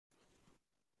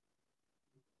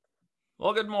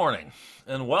Well, good morning,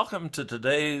 and welcome to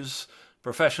today's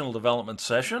professional development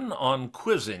session on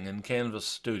quizzing in Canvas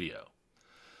Studio.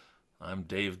 I'm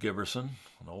Dave Giberson,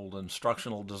 an old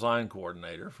instructional design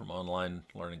coordinator from Online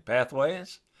Learning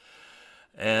Pathways,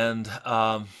 and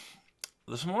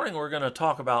this morning we're going to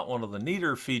talk about one of the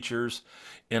neater features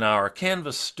in our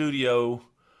Canvas Studio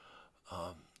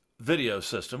video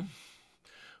system,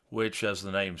 which, as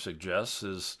the name suggests,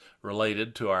 is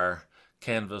related to our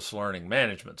Canvas learning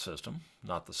management system.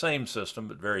 Not the same system,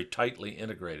 but very tightly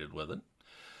integrated with it.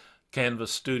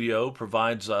 Canvas Studio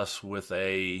provides us with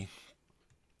a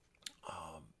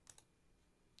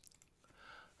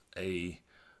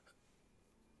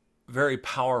very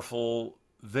powerful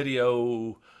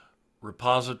video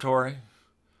repository,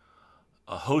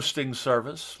 a hosting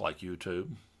service like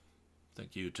YouTube,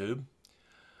 think YouTube,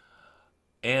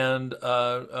 and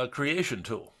a creation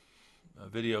tool, a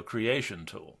video creation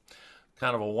tool,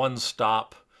 kind of a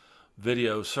one-stop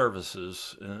video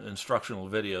services, instructional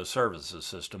video services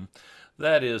system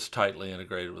that is tightly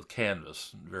integrated with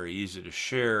Canvas. Very easy to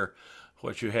share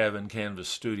what you have in Canvas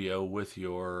Studio with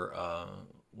your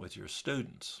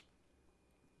students.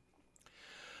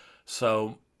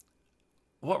 So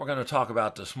what we're going to talk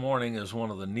about this morning is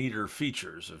one of the neater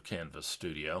features of Canvas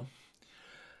Studio,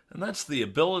 and that's the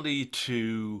ability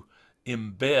to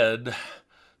embed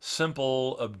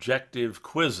simple objective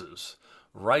quizzes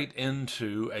right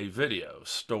into a video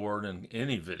stored in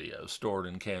any video stored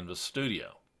in Canvas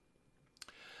Studio.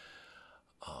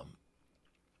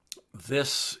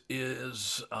 This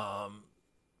is a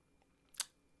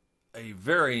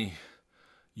very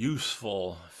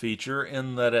useful feature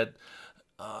in that it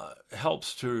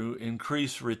helps to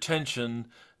increase retention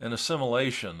and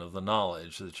assimilation of the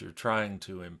knowledge that you're trying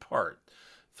to impart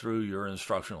through your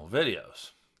instructional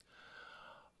videos.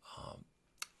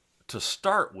 To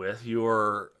start with,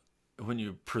 when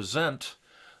you present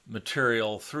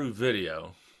material through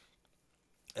video,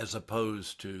 as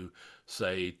opposed to,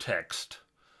 say, text,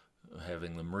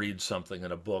 having them read something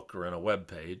in a book or in a web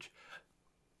page,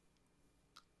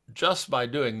 just by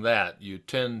doing that, you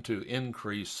tend to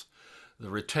increase the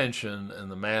retention and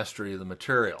the mastery of the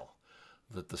material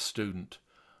that the student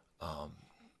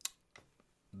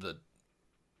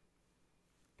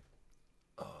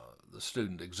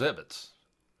exhibits.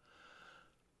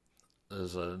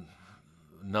 There's a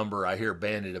number I hear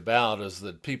bandied about is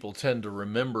that people tend to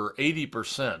remember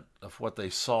 80% of what they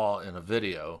saw in a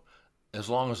video as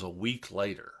long as a week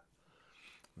later.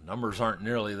 Numbers aren't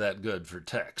nearly that good for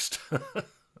text.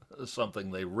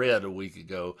 Something they read a week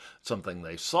ago, something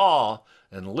they saw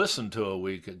and listened to a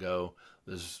week ago,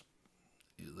 the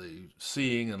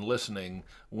seeing and listening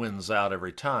wins out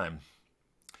every time.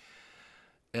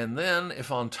 And then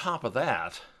if on top of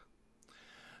that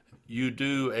you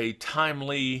do a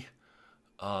timely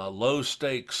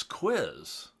low-stakes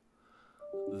quiz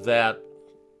that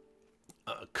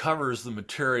covers the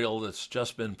material that's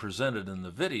just been presented in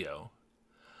the video,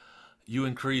 you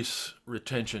increase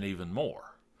retention even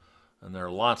more. And there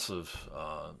are lots of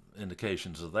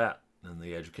indications of that in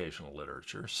the educational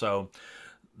literature. So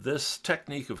this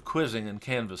technique of quizzing in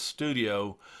Canvas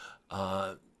Studio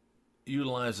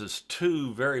utilizes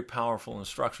two very powerful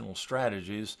instructional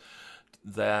strategies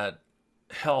that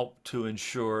help to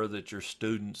ensure that your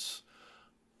students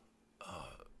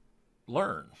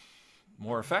learn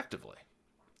more effectively.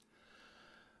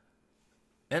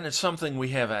 And it's something we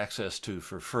have access to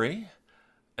for free,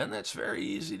 and that's very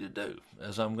easy to do,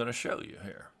 as I'm going to show you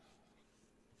here.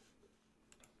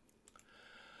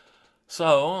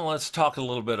 So let's talk a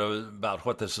little bit about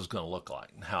what this is going to look like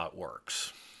and how it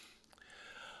works.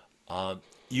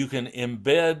 You can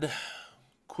embed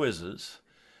quizzes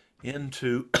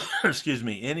into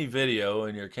any video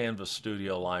in your Canvas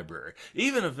Studio library.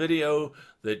 Even a video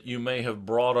that you may have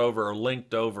brought over or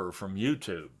linked over from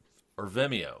YouTube or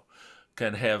Vimeo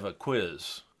can have a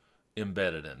quiz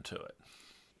embedded into it.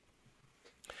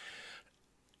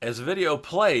 As a video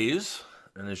plays,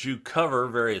 and as you cover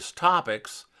various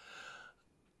topics,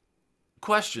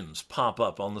 questions pop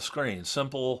up on the screen.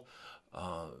 Simple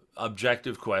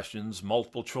objective questions,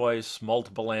 multiple choice,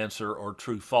 multiple answer, or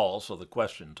true-false are the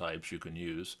question types you can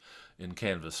use in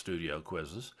Canvas Studio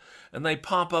quizzes. And they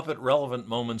pop up at relevant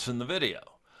moments in the video.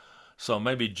 So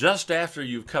maybe just after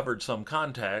you've covered some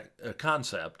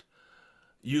concept,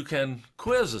 you can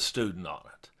quiz a student on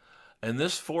it. And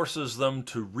this forces them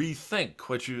to rethink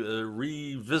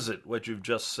revisit what you've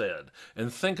just said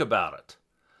and think about it.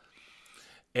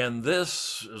 And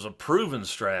this is a proven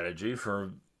strategy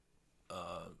for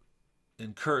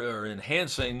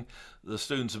enhancing the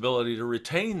student's ability to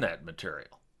retain that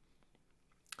material.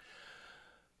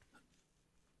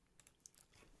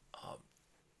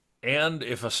 And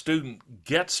if a student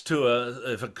gets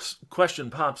to if a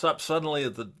question pops up suddenly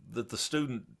that the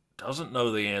student doesn't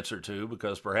know the answer to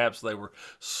because perhaps they were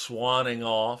swanning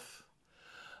off,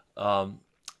 um,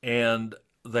 and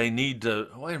they need to,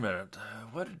 wait a minute,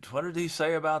 what did he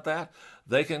say about that?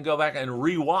 They can go back and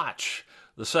rewatch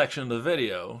the section of the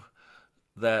video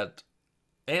that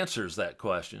answers that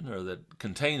question or that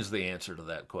contains the answer to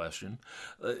that question.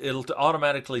 It'll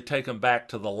automatically take them back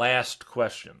to the last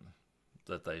question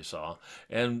that they saw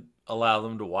and allow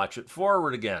them to watch it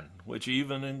forward again, which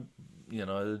even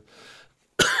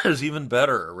is even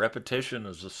better. Repetition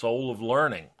is the soul of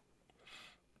learning.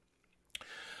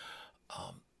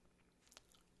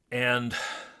 And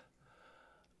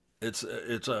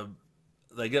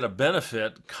they get a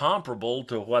benefit comparable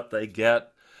to what they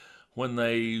get when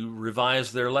they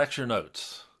revise their lecture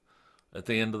notes at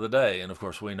the end of the day. And of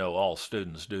course, we know all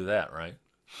students do that, right?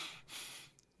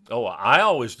 Oh, I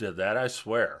always did that, I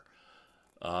swear.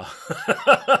 Uh,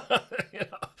 you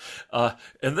know,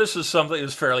 and this is something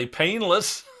that's fairly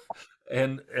painless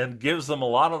and gives them a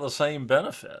lot of the same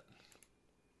benefit.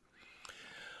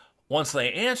 Once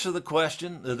they answer the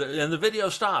question, and the video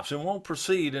stops and won't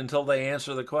proceed until they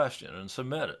answer the question and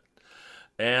submit it.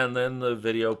 And then the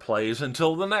video plays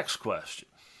until the next question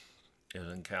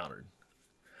is encountered.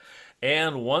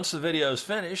 And once the video is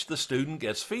finished, the student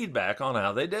gets feedback on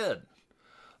how they did.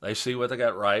 They see what they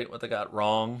got right, what they got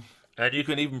wrong, and you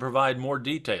can even provide more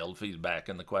detailed feedback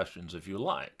in the questions if you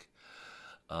like.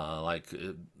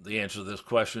 The answer to this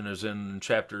question is in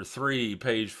chapter 3,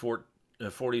 page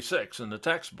 46 in the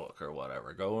textbook or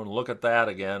whatever. Go and look at that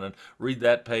again and read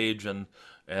that page, and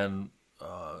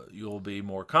you'll be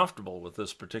more comfortable with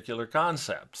this particular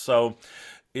concept. So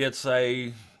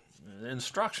instructionally,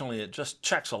 it just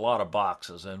checks a lot of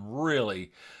boxes and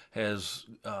really has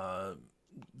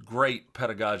great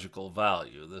pedagogical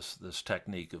value, this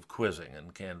technique of quizzing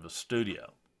in Canvas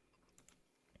Studio.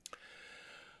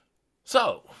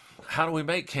 So, how do we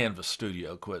make Canvas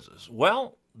Studio quizzes?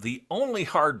 Well, the only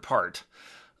hard part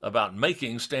about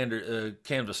making standard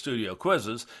Canvas Studio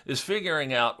quizzes is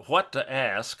figuring out what to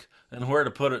ask and where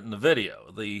to put it in the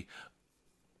video. The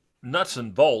nuts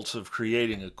and bolts of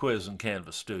creating a quiz in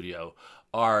Canvas Studio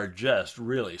are just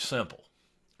really simple,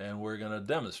 and we're going to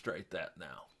demonstrate that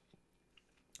now.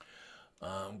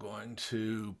 I'm going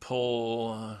to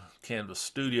pull Canvas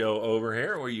Studio over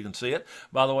here where you can see it.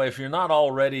 By the way, if you're not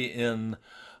already in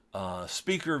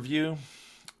speaker view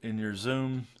in your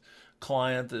Zoom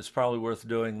client, it's probably worth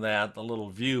doing that. The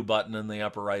little view button in the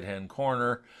upper right hand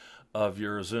corner of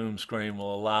your Zoom screen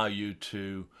will allow you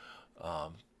to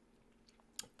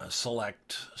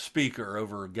select speaker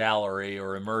over gallery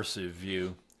or immersive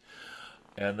view,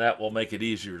 and that will make it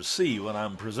easier to see when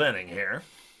I'm presenting here.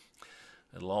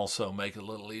 It'll also make it a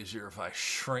little easier if I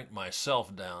shrink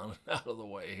myself down out of the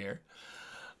way here.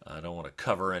 I don't want to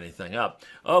cover anything up.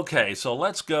 Okay, so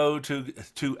let's go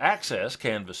to access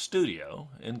Canvas Studio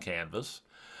in Canvas.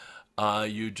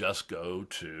 You just go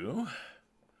to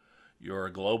your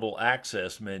Global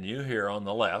Access menu here on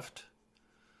the left,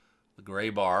 the gray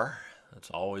bar that's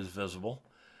always visible,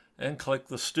 and click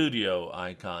the Studio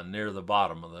icon near the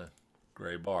bottom of the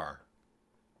gray bar.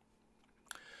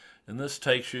 And this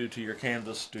takes you to your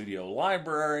Canvas Studio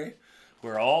library,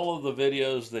 where all of the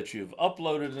videos that you've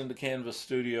uploaded into Canvas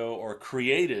Studio or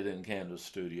created in Canvas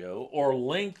Studio or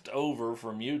linked over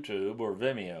from YouTube or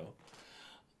Vimeo,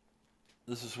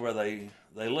 this is where they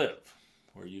live,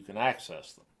 where you can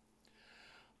access them.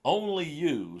 Only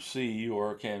you see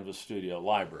your Canvas Studio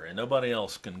library. Nobody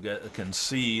else can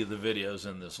see the videos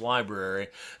in this library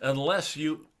unless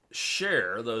you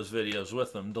share those videos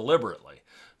with them deliberately.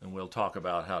 And we'll talk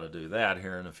about how to do that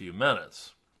here in a few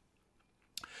minutes.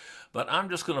 But I'm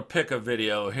just going to pick a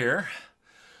video here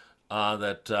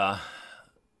that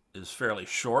is fairly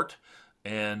short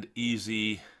and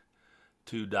easy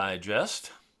to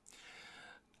digest.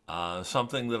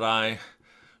 Something that I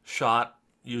shot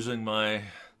using my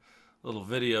little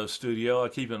video studio I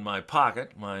keep in my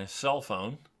pocket, my cell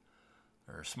phone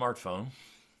or smartphone,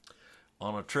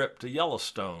 on a trip to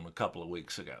Yellowstone a couple of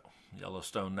weeks ago.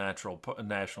 Yellowstone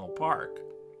National Park.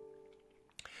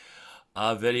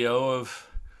 A video of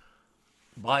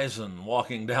bison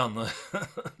walking down the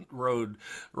road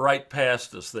right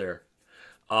past us there.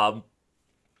 And,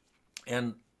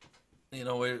 you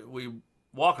know, we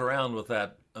walk around with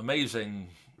that amazing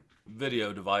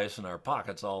video device in our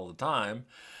pockets all the time,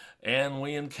 and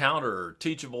we encounter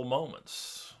teachable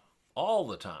moments all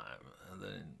the time. And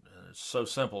it's so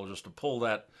simple just to pull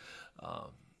that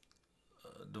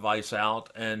device out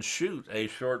and shoot a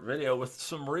short video with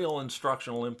some real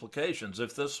instructional implications.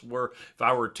 If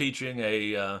I were teaching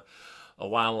a a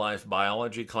wildlife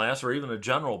biology class or even a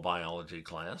general biology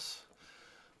class.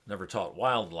 Never taught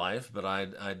wildlife, but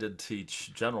I did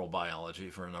teach general biology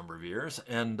for a number of years.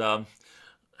 And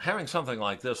having something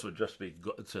like this would just be,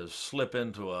 to slip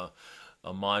into a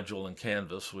module in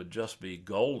Canvas would just be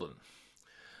golden.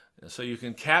 And so you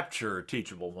can capture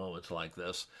teachable moments like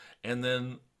this and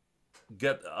then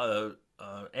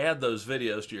add those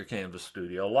videos to your Canvas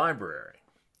Studio library.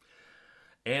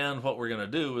 And what we're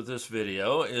going to do with this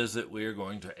video is that we are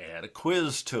going to add a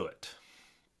quiz to it.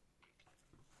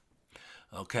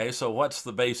 Okay, so what's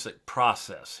the basic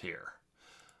process here?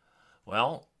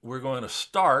 Well, we're going to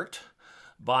start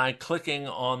by clicking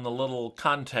on the little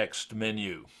context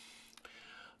menu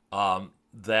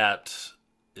that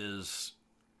is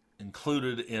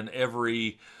included in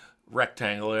every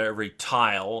rectangle, every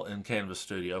tile in Canvas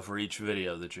Studio for each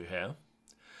video that you have.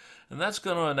 And that's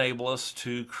going to enable us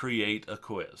to create a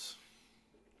quiz.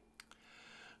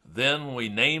 Then we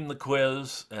name the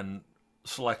quiz and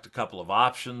select a couple of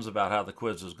options about how the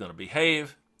quiz is going to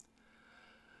behave.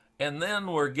 And then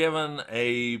we're given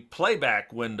a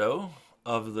playback window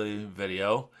of the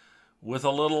video with a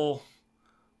little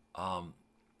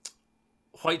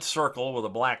white circle with a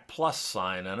black plus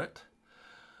sign in it.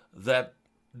 That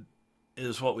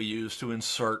is what we use to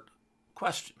insert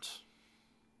questions.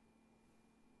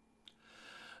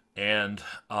 And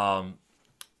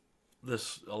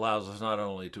this allows us not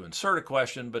only to insert a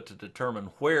question, but to determine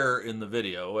where in the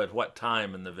video, at what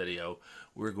time in the video,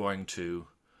 we're going to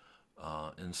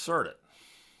insert it.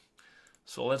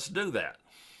 So let's do that.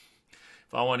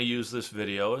 If I want to use this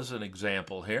video as an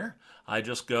example here, I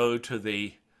just go to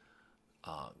the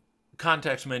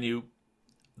context menu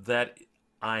that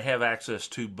I have access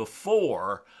to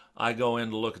before I go in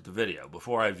to look at the video,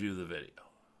 before I view the video.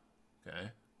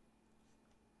 Okay?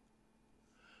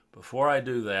 Before I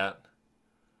do that,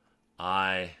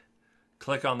 I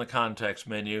click on the context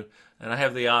menu and I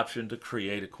have the option to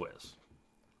create a quiz.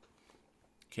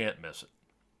 Can't miss it.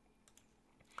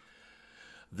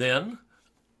 Then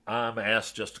I'm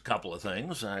asked just a couple of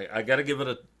things. I got to give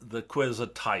it the quiz a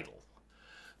title,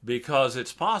 because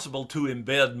it's possible to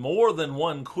embed more than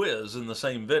one quiz in the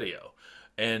same video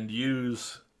and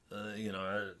use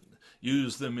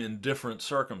them in different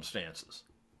circumstances.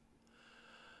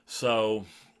 So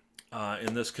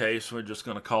in this case, we're just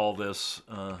going to call this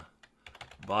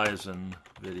Bison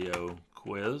Video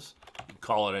Quiz. You can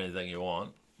call it anything you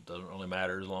want. It doesn't really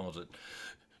matter as long as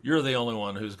you're the only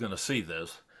one who's going to see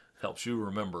this. Helps you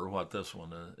remember what this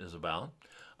one is about.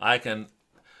 I can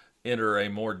enter a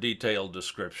more detailed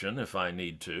description if I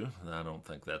need to. I don't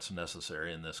think that's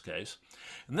necessary in this case.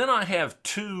 And then I have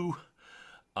two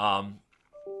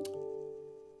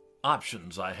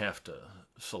options I have to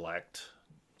select.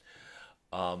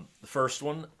 The first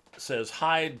one says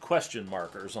hide question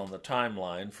markers on the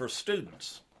timeline for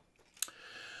students.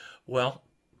 Well,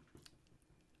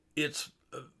 it's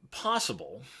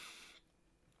possible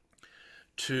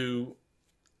to,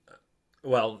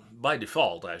 well, by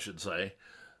default, I should say,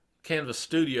 Canvas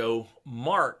Studio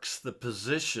marks the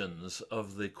positions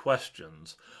of the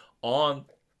questions on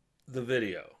the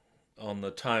video, on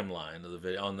the timeline of the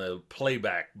video, on the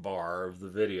playback bar of the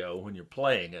video when you're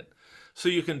playing it. So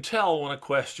you can tell when a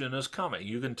question is coming.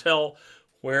 You can tell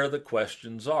where the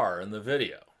questions are in the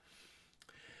video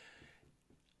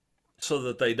so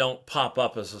that they don't pop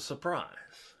up as a surprise.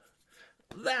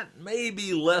 That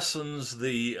maybe lessens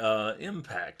the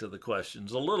impact of the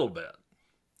questions a little bit.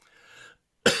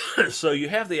 So you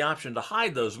have the option to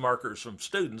hide those markers from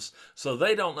students so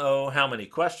they don't know how many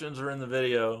questions are in the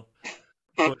video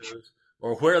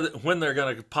or when they're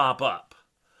going to pop up.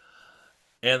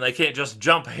 And they can't just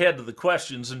jump ahead to the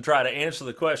questions and try to answer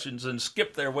the questions and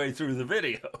skip their way through the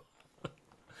video.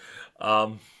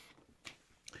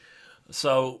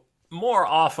 So more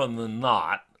often than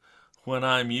not, when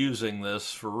I'm using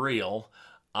this for real,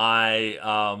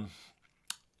 I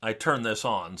turn this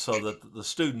on so that the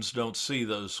students don't see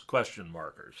those question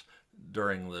markers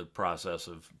during the process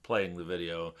of playing the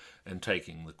video and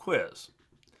taking the quiz.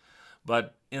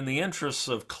 But in the interests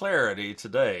of clarity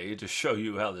today, to show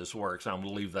you how this works, I'm going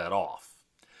to leave that off.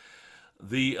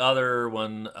 The other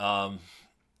one, I'm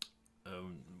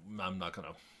not going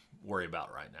to worry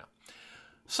about right now.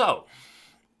 So,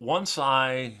 once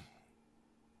I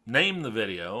name the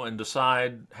video and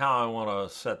decide how I want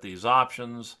to set these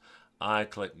options, I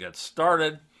click Get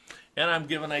Started, and I'm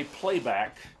given a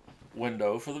playback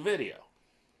window for the video.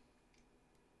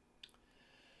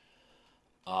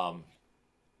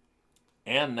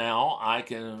 And now I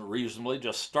can reasonably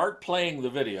just start playing the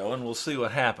video and we'll see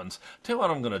what happens. Tell you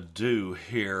what I'm going to do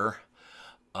here.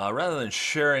 Rather than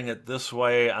sharing it this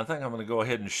way, I think I'm going to go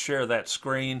ahead and share that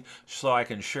screen so I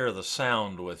can share the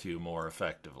sound with you more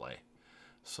effectively.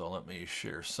 So let me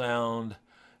share sound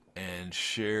and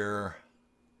share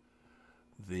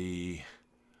the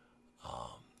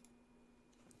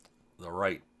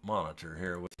right monitor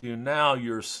here with you. Now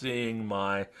you're seeing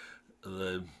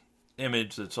the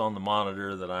image that's on the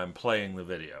monitor that I'm playing the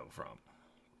video from.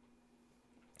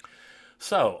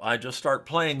 So I just start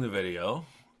playing the video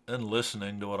and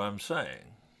listening to what I'm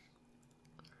saying.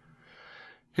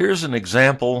 Here's an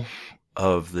example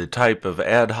of the type of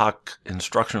ad hoc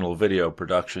instructional video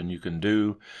production you can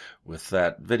do with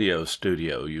that video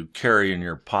studio you carry in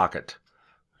your pocket,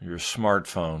 your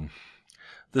smartphone.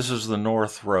 This is the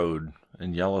North Road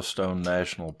in Yellowstone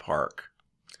National Park.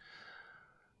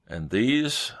 And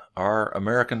these are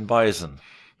American bison.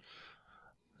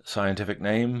 Scientific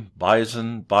name,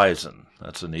 bison bison.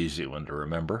 That's an easy one to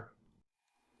remember.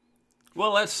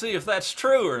 Well, let's see if that's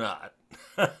true or not.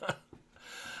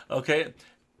 Okay,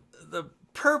 the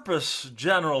purpose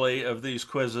generally of these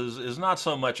quizzes is not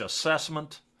so much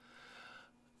assessment,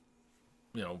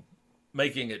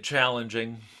 making it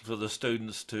challenging for the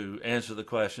students to answer the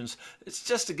questions. It's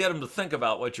just to get them to think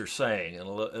about what you're saying in a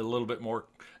little bit more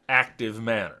active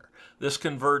manner. This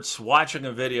converts watching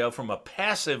a video from a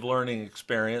passive learning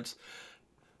experience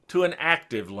to an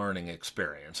active learning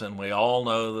experience. And we all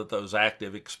know that those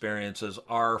active experiences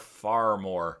are far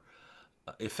more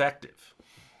effective.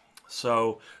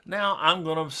 So now I'm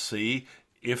going to see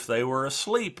if they were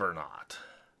asleep or not.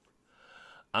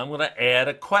 I'm going to add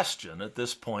a question at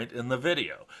this point in the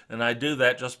video. And I do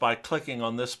that just by clicking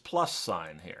on this plus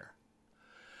sign here.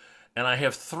 And I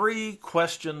have 3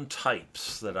 question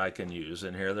types that I can use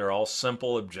in here. They're all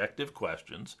simple, objective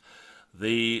questions.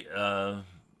 The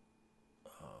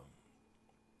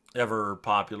ever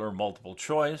popular multiple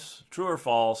choice, true or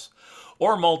false,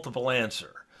 or multiple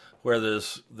answer, where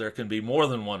there can be more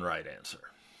than one right answer.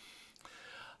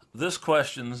 This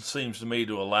question seems to me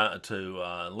to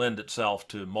lend itself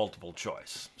to multiple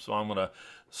choice. So I'm going to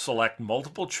select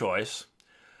multiple choice,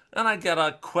 and I get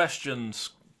a question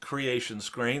creation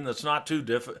screen that's not too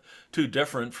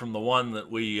different from the one that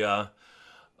we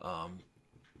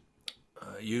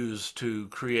use to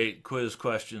create quiz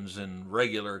questions in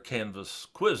regular Canvas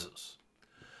quizzes.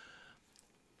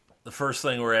 The first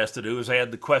thing we're asked to do is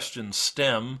add the question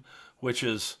stem, which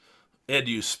is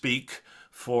EduSpeak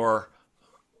for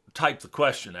type the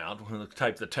question out,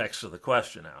 type the text of the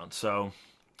question out. So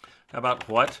how about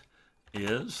what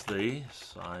is the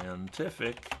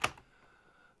scientific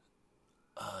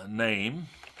name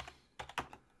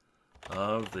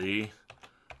of the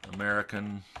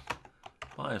American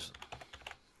bison?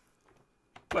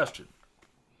 Question.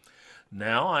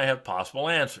 Now I have possible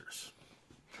answers.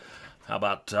 How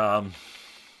about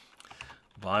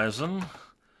bison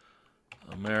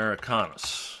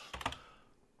americanus?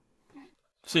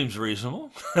 Seems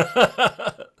reasonable.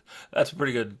 That's a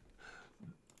pretty good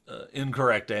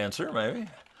incorrect answer, maybe.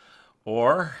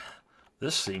 Or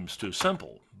this seems too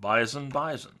simple. Bison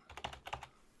bison.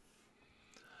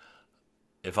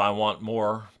 If I want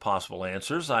more possible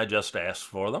answers, I just ask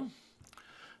for them.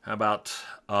 How about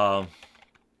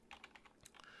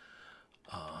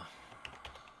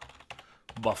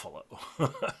buffalo?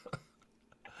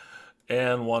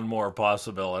 And one more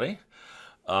possibility.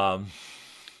 Let's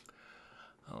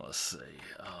see.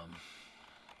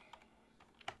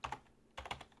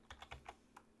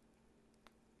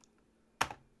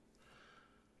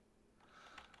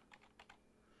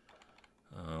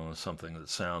 Something that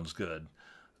sounds good.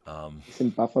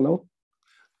 Bison buffalo?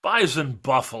 Bison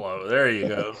buffalo. There you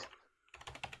go.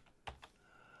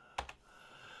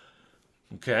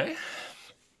 Okay.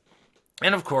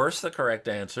 And of course, the correct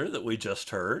answer that we just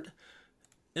heard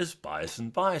is bison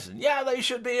bison. Yeah, they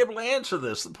should be able to answer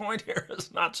this. The point here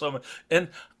is not so much. And,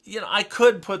 I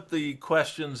could put the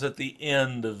questions at the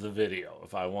end of the video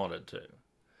if I wanted to.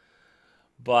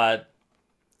 But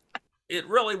it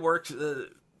really works.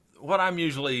 What I'm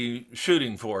usually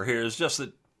shooting for here is just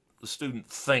that the student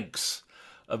thinks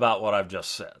about what I've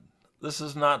just said. This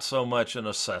is not so much an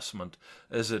assessment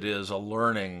as it is a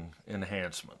learning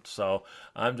enhancement. So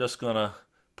I'm just going to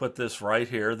put this right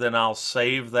here. Then I'll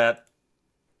save that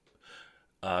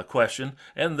question.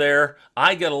 And there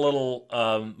I get a little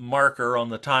marker on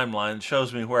the timeline that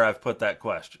shows me where I've put that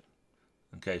question.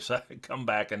 Okay, so I can come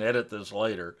back and edit this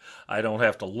later. I don't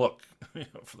have to look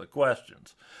for the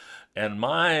questions. And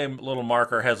my little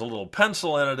marker has a little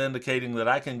pencil in it indicating that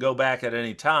I can go back at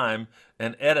any time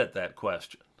and edit that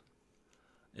question.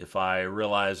 If I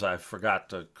realize I forgot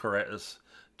to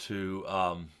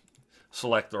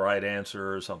select the right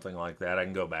answer or something like that, I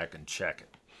can go back and check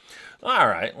it. All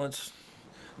right,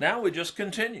 now we just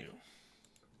continue.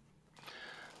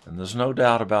 And there's no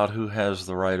doubt about who has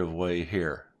the right of way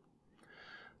here.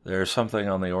 There's something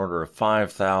on the order of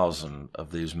 5,000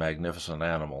 of these magnificent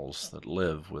animals that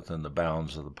live within the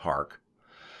bounds of the park.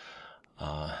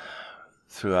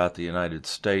 Throughout the United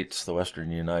States, the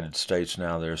western United States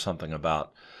now, there's something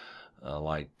about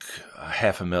like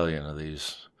 500,000 of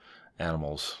these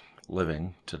animals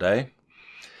living today.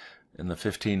 In the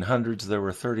 1500s, there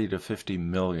were 30 to 50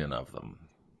 million of them,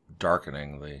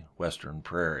 darkening the western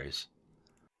prairies.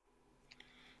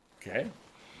 Okay,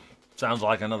 sounds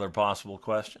like another possible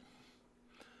question.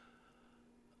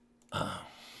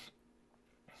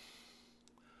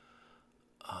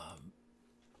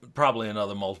 Probably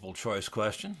another multiple choice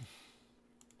question.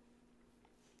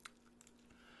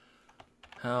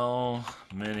 How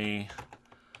many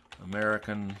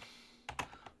American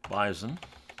bison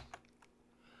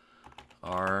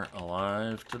are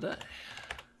alive today?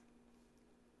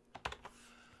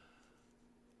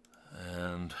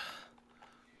 And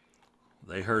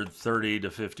they heard 30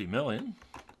 to 50 million,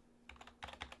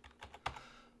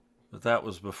 but that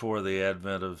was before the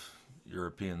advent of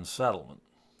European settlement.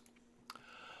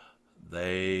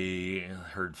 They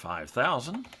heard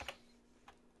 5,000,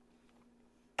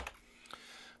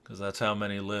 because that's how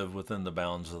many live within the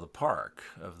bounds of the park,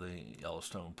 of the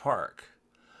Yellowstone Park.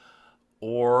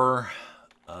 Or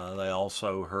they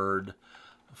also heard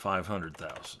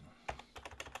 500,000.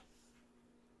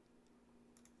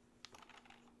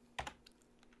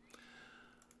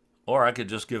 Or I could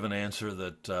just give an answer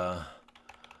that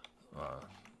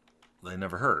they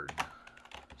never heard.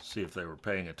 See if they were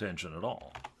paying attention at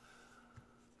all.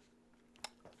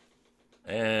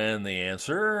 And the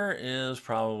answer is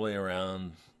probably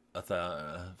around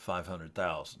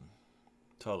 500,000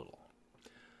 total.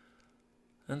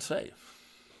 And safe.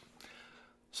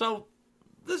 So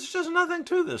there's just nothing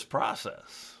to this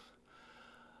process.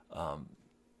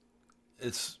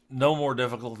 It's no more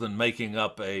difficult than making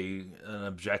up an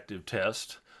objective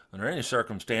test under any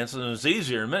circumstances, and it's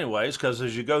easier in many ways because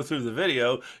as you go through the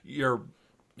video, you're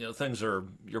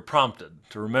prompted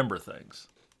to remember things,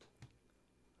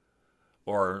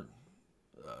 or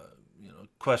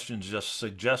questions just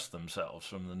suggest themselves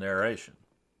from the narration.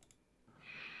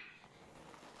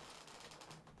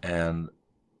 And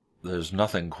there's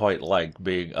nothing quite like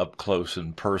being up close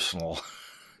and personal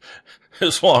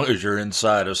as long as you're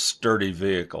inside a sturdy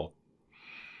vehicle.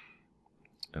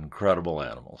 Incredible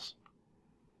animals.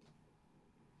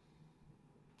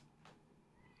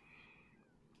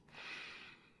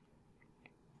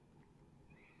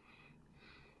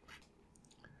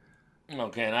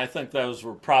 Okay, and I think those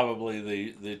were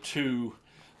probably the two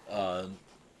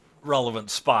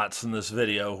relevant spots in this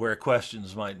video where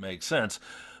questions might make sense.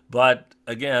 But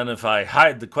again, if I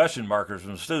hide the question markers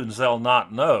from students, they'll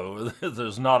not know that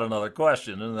there's not another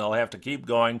question, and they'll have to keep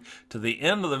going to the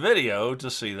end of the video to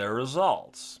see their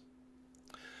results.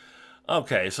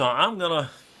 Okay, so I'm going to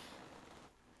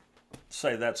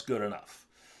say that's good enough.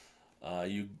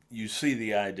 You see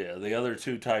the idea. The other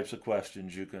two types of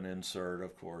questions you can insert,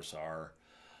 of course, are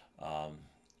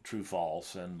true,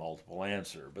 false, and multiple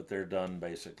answer, but they're done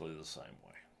basically the same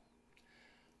way.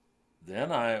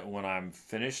 Then when I'm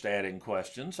finished adding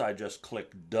questions, I just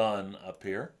click Done up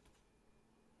here.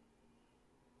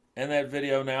 And that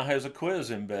video now has a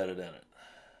quiz embedded in it.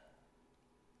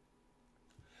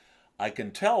 I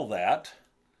can tell that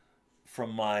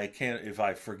from if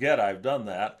I forget I've done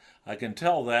that, I can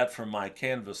tell that from my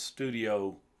Canvas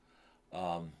Studio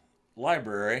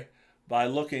library by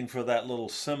looking for that little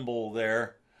symbol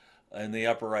there in the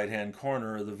upper right-hand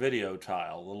corner of the video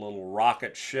tile, the little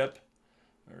rocket ship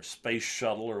or space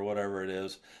shuttle or whatever it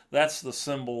is. That's the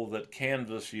symbol that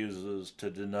Canvas uses to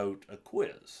denote a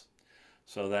quiz.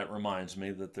 So that reminds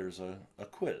me that there's a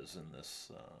quiz in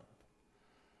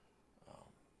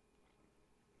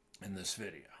this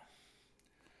video.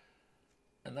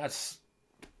 And that's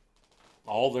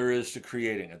all there is to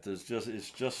creating it.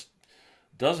 It's just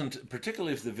doesn't,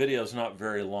 particularly if the video is not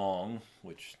very long,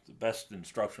 which the best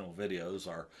instructional videos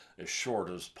are as short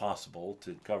as possible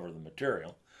to cover the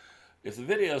material. If the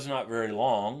video is not very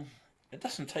long, it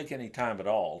doesn't take any time at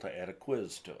all to add a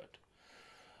quiz to it.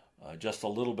 Just a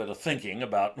little bit of thinking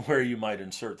about where you might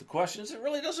insert the questions. It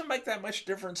really doesn't make that much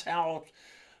difference how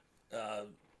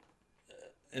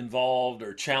involved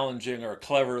or challenging or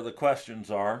clever the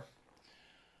questions are.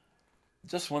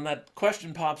 Just when that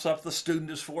question pops up, the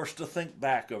student is forced to think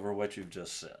back over what you've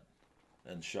just said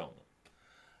and shown them.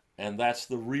 And that's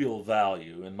the real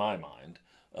value, in my mind,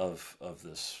 of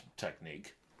this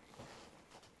technique.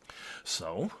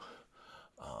 So,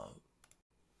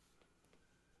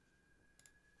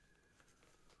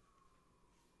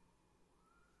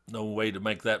 no way to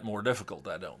make that more difficult,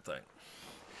 I don't think.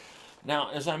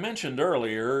 Now, as I mentioned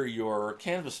earlier, your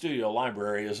Canvas Studio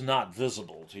library is not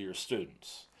visible to your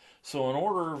students. So in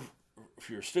order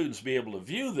for your students to be able to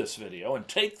view this video and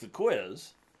take the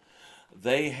quiz,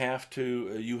 you have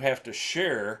to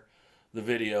share the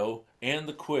video and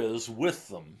the quiz with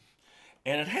them.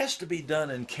 And it has to be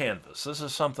done in Canvas. This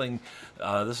is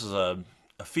a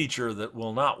feature that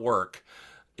will not work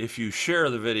if you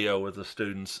share the video with the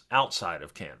students outside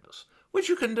of Canvas, which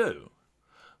you can do,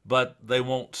 but they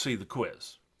won't see the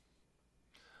quiz.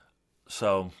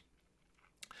 So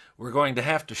we're going to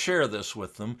have to share this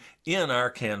with them in our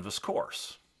Canvas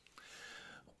course.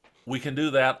 We can do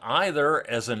that either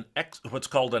as what's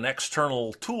called an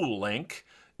external tool link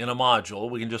in a module.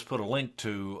 We can just put a link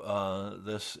to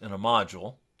this in a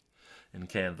module in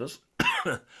Canvas.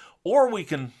 Or we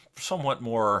can, somewhat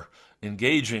more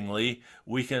engagingly,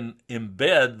 we can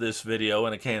embed this video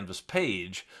in a Canvas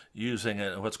page using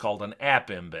what's called an app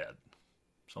embed.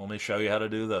 So let me show you how to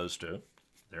do those two.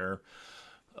 They're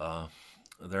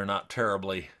not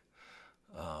terribly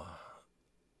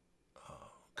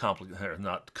they're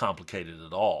not complicated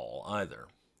at all either.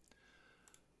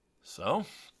 So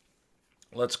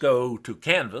let's go to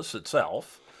Canvas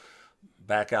itself,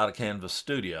 back out of Canvas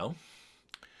Studio,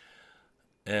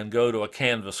 and go to a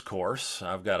Canvas course.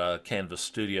 I've got a Canvas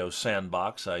Studio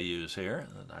sandbox I use here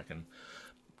that I can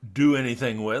do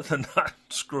anything with and not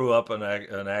screw up an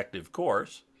active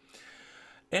course.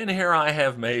 And here I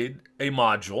have made a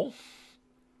module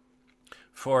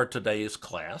for today's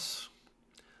class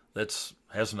that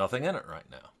has nothing in it right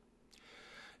now.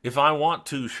 If I want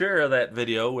to share that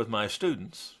video with my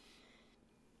students,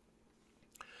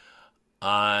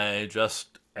 I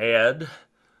just add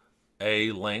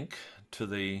a link to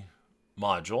the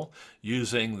module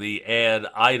using the add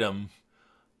item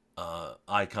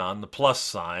icon, the plus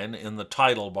sign, in the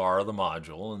title bar of the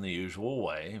module in the usual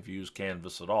way. If you use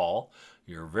Canvas at all,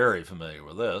 you're very familiar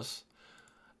with this.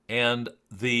 And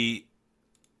the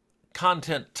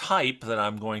content type that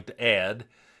I'm going to add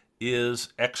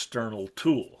is external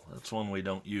tool. That's one we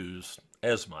don't use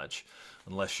as much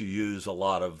unless you use a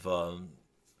lot of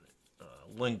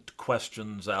linked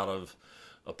questions out of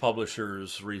a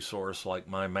publisher's resource like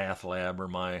my Math Lab or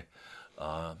my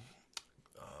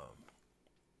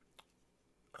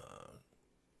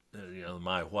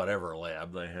my whatever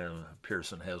lab.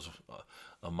 Pearson has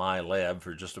a My Lab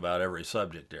for just about every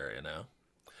subject area now.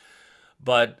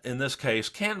 But in this case,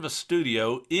 Canvas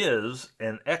Studio is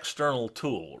an external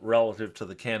tool relative to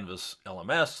the Canvas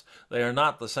LMS. They are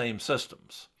not the same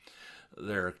systems.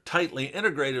 They're tightly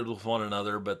integrated with one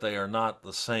another, but they are not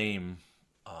the same,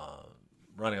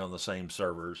 running on the same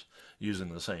servers,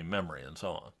 using the same memory, and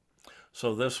so on.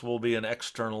 So this will be an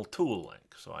external tool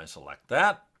link. So I select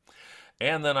that,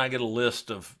 and then I get a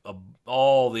list of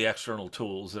all the external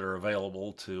tools that are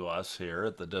available to us here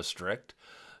at the district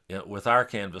with our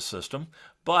Canvas system.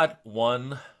 But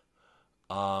one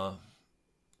of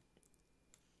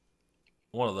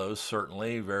those,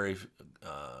 certainly very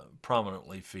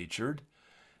prominently featured,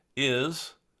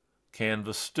 is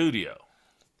Canvas Studio,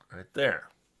 right there.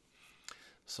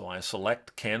 So I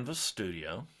select Canvas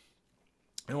Studio,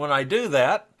 and when I do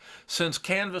that, since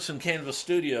Canvas and Canvas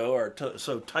Studio are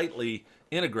so tightly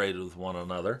integrated with one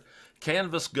another,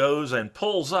 Canvas goes and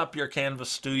pulls up your Canvas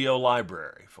Studio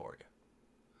library for you.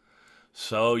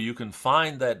 So you can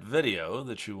find that video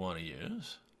that you want to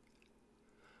use.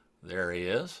 There he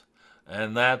is.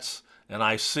 And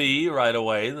I see right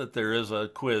away that there is a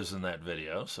quiz in that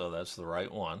video, so that's the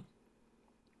right one.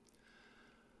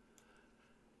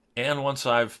 And once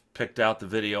I've picked out the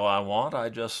video I want, I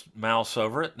just mouse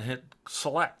over it and hit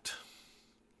select.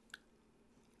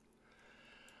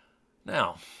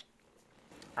 Now,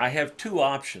 I have two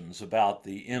options about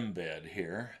the embed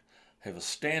here. I have a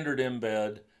standard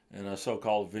embed and a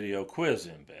so-called video quiz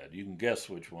embed. You can guess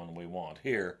which one we want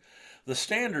here. The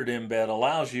standard embed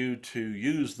allows you to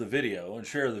use the video and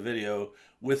share the video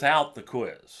without the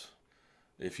quiz,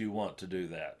 if you want to do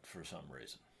that for some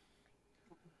reason.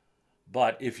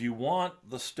 But if you want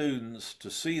the students to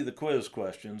see the quiz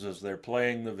questions as they're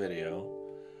playing the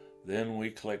video, then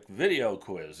we click Video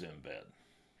Quiz Embed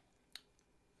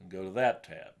and go to that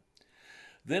tab.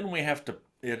 Then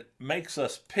it makes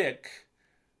us pick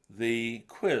the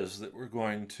quiz that we're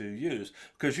going to use,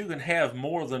 because you can have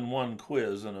more than one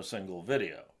quiz in a single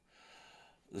video.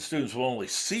 The students will only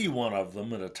see one of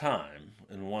them at a time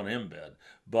in one embed,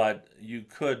 but you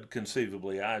could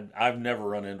conceivably, I've never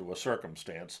run into a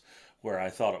circumstance where I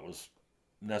thought it was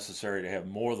necessary to have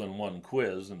more than one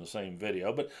quiz in the same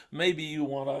video, but maybe you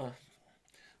want to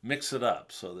mix it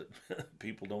up so that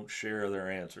people don't share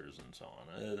their answers and so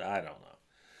on. I don't know.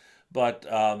 But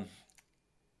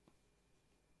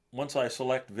once I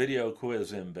select Video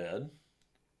Quiz Embed,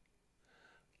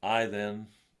 I then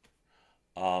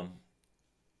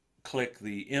click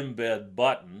the Embed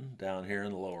button down here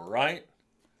in the lower right.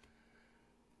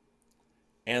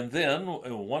 And then,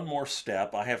 one more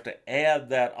step, I have to add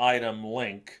that item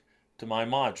link to my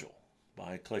module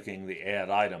by clicking the Add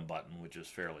Item button, which is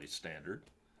fairly standard.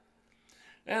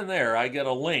 And there I get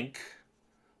a link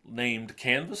named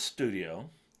Canvas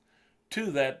Studio to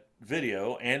that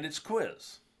video and its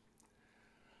quiz.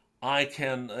 I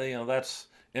can,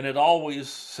 and it always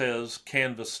says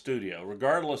Canvas Studio,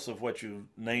 regardless of what you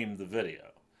named the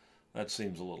video. That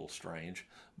seems a little strange,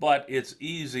 but it's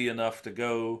easy enough to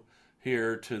go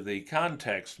here to the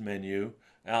context menu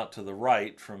out to the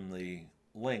right from the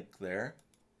link there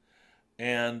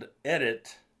and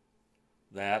edit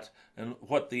that. And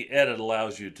what the edit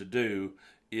allows you to do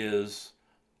is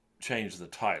change the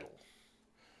title.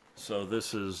 So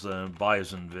this is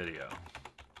Bison video.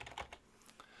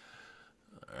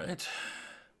 All right.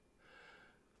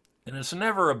 And it's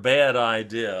never a bad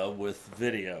idea with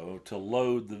video to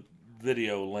load the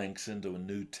video links into a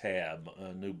new tab,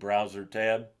 a new browser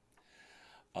tab.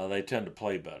 They tend to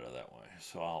play better that way.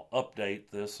 So I'll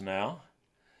update this now.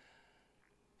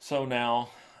 So now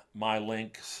my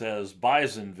link says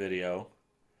Bison video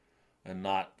and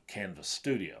not Canvas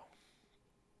Studio.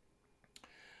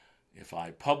 If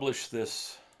I publish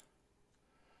this,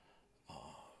 I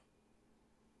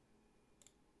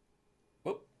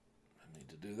need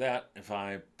to do that. If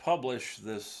I publish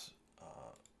this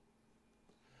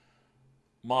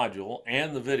module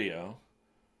and the video,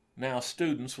 now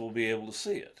students will be able to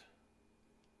see it.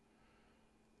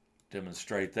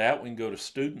 Demonstrate that, we can go to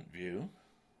Student View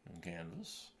in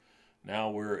Canvas. Now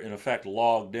we're in effect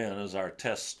logged in as our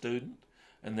test student,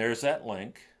 and there's that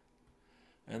link,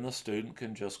 and the student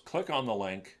can just click on the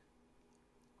link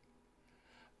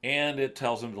and it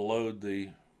tells them to load the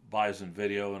Bison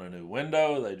video in a new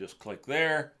window. They just click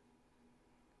there,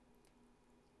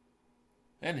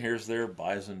 and here's their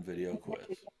Bison video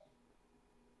quiz.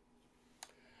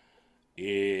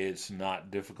 It's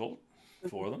not difficult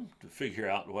for them to figure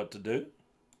out what to do.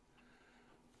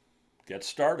 Get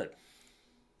started.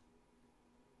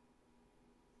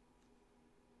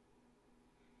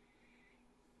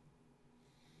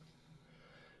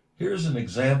 Here's an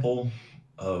example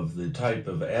of the type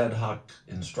of ad hoc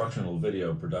instructional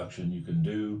video production you can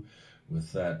do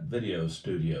with that video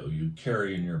studio you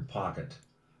carry in your pocket,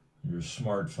 your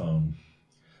smartphone.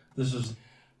 This is...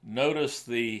 Notice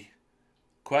the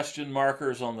question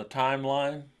markers on the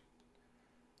timeline.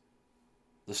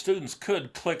 The students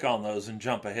could click on those and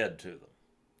jump ahead to them.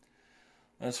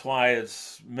 That's why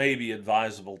it's maybe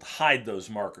advisable to hide those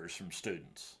markers from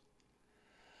students,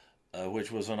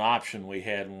 which was an option we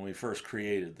had when we first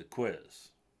created the quiz.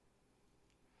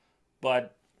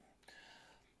 But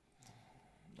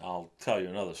I'll tell you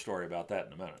another story about that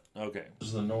in a minute. Okay. This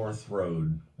is the North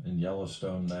Road in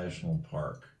Yellowstone National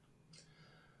Park.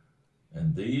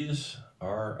 And these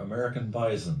are American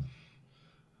bison.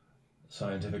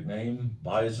 Scientific name,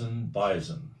 bison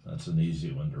bison. That's an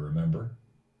easy one to remember.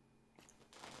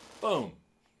 Boom.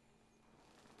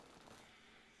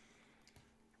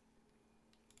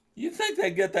 You'd think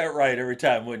they'd get that right every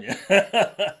time, wouldn't you?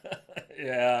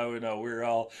 Yeah, we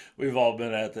know we've all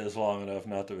been at this long enough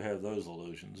not to have those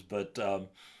illusions, but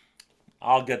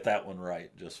I'll get that one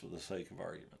right just for the sake of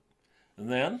argument.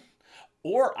 And then,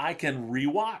 or I can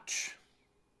rewatch.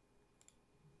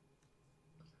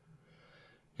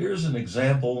 Here's an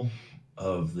example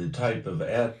of the type of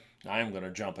ad. I'm going to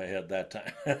jump ahead that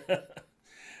time.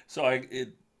 So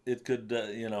it could,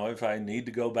 if I need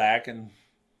to go back and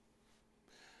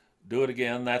do it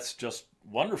again, that's just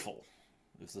wonderful.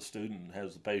 If the student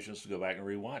has the patience to go back and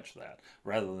rewatch that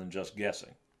rather than just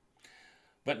guessing.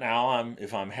 But now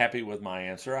if I'm happy with my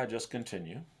answer, I just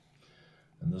continue.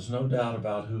 And there's no doubt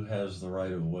about who has the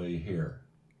right of way here.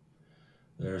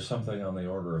 There's something on the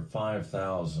order of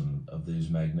 5,000 of these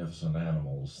magnificent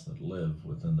animals that live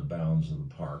within the bounds of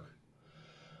the park.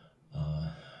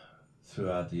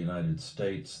 Throughout the United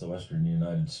States, the western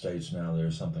United States now,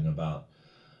 there's something about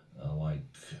like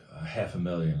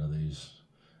 500,000 of these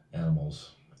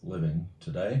animals living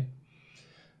today.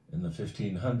 In the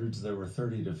 1500s, there were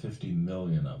 30 to 50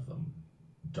 million of them,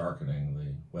 darkening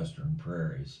the western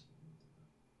prairies.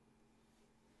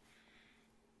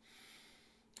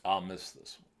 I'll miss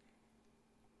this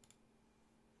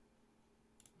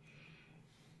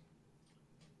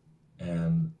one.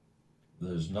 And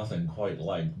there's nothing quite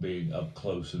like being up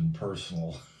close and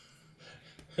personal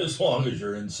as long as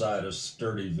you're inside a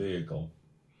sturdy vehicle.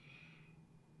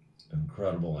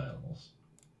 Incredible animals.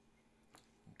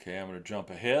 Okay, I'm going to jump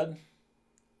ahead.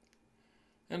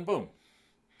 And boom.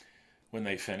 When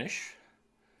they finish,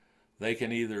 they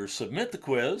can either submit the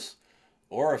quiz,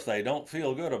 or if they don't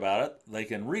feel good about it, they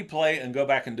can replay and go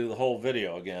back and do the whole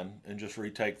video again and just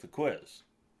retake the quiz.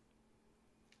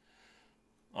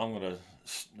 I'm going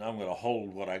to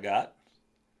hold what I got,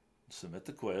 submit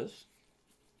the quiz.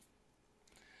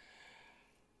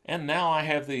 And now I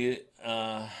have the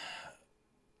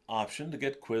option to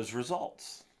get quiz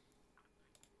results.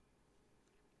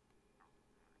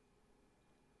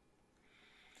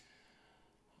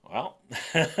 Well,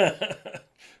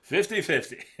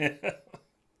 50-50.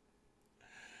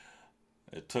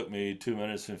 It took me 2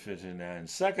 minutes and 59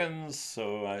 seconds,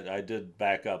 so I did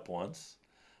back up once.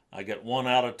 I get 1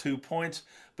 out of 2 points,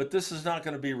 but this is not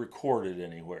going to be recorded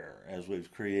anywhere as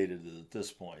we've created it at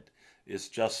this point. It's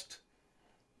just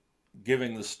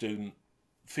giving the student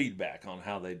feedback on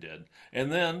how they did. And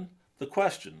then the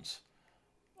questions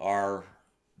are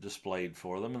displayed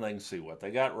for them, and they can see what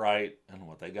they got right and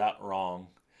what they got wrong.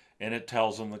 And it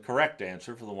tells them the correct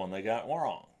answer for the one they got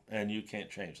wrong. And you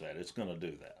can't change that. It's going to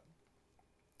do that.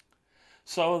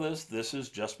 So this has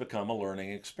just become a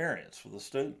learning experience for the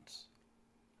students.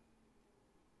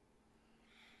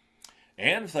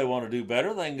 And if they want to do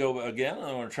better, they can go again, and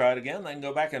they want to try it again, they can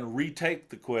go back and retake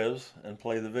the quiz and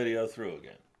play the video through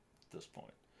again at this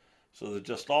point. So there's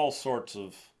just all sorts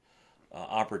of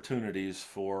opportunities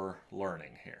for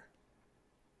learning here.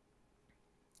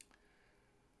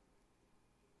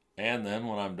 And then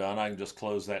when I'm done, I can just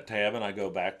close that tab and I go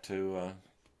back to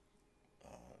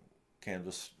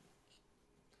Canvas,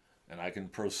 and I can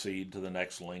proceed to the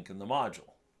next link in the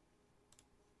module,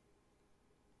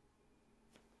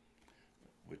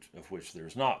 of which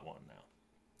there's not one now.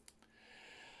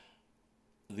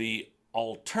 The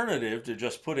alternative to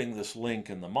just putting this link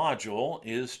in the module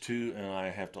is to, and I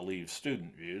have to leave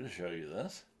student view to show you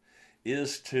this,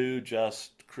 is to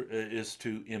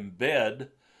embed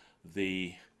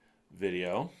the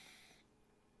video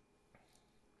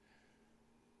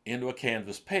into a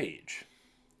Canvas page.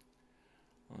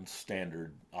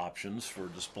 Standard options for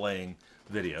displaying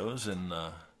videos in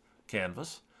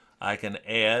Canvas. I can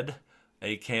add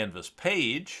a Canvas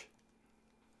page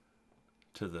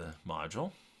to the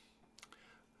module.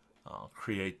 I'll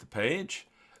create the page.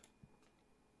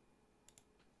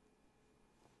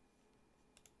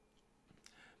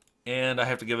 And I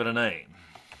have to give it a name.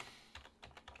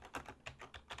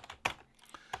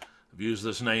 I've used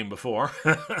this name before,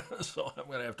 so I'm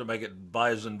going to have to make it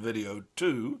Bison Video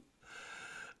 2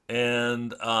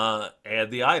 and add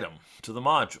the item to the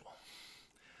module.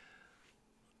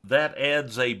 That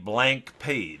adds a blank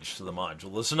page to the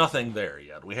module. There's nothing there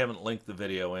yet. We haven't linked the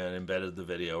video in, embedded the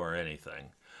video, or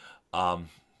anything.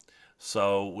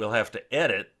 So we'll have to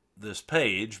edit this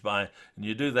page and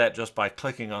you do that just by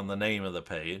clicking on the name of the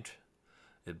page.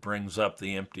 It brings up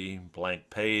the empty blank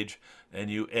page and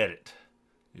you edit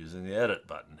using the edit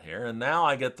button here. And now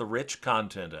I get the rich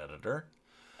content editor.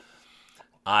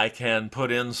 I can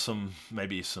put in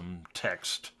maybe some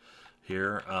text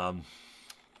here.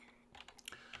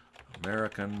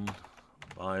 American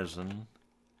bison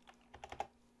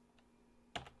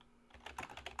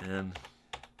in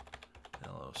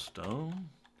Yellowstone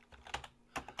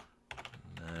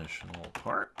National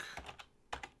Park.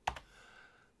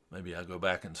 Maybe I'll go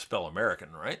back and spell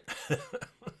American right.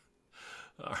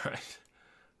 All right.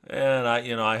 And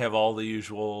I have all the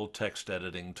usual text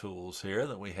editing tools here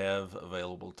that we have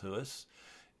available to us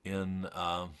in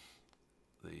the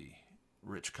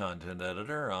rich content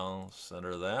editor. I'll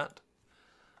center that.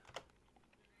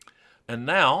 And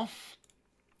now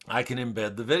I can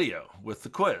embed the video with the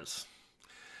quiz.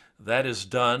 That is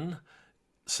done,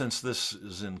 since this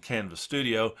is in Canvas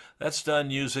Studio, that's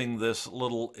done using this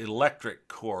little electric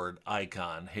cord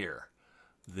icon here.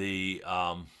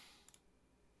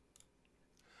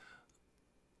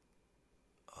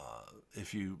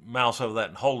 If you mouse over that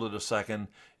and hold it a second,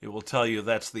 it will tell you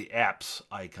that's the apps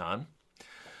icon. It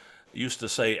used to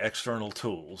say external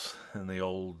tools in the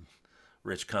old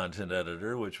rich content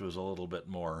editor, which was a little bit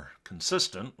more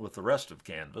consistent with the rest of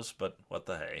Canvas, but what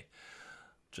the hey.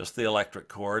 Just the electric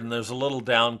cord, and there's a little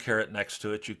down caret next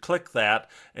to it. You click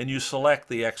that and you select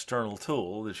the external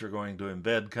tool that you're going to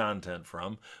embed content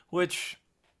from, which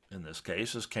in this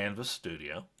case is Canvas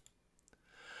Studio.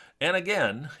 And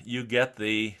again, you get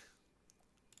the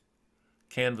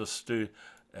Canvas Studio,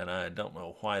 and I don't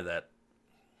know why that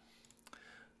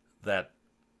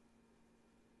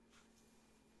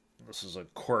this is a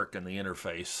quirk in the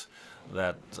interface,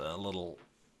 that little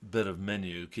bit of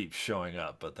menu keeps showing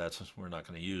up, but we're not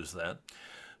going to use that.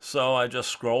 So I just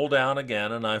scroll down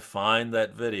again and I find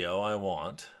that video I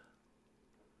want.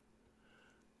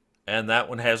 And that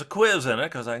one has a quiz in it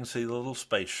because I can see the little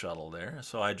space shuttle there.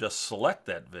 So I just select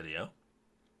that video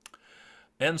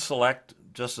and select,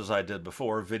 just as I did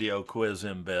before, Video Quiz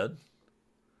Embed.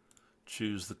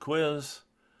 Choose the quiz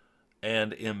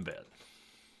and embed.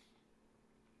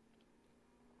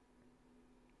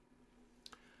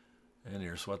 And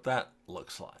here's what that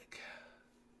looks like.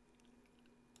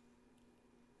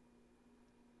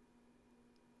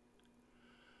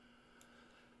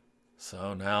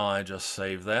 So now I just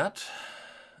save that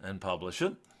and publish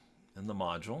it in the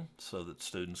module so that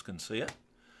students can see it.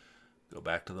 Go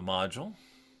back to the module.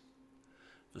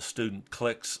 The student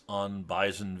clicks on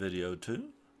Bison Video 2.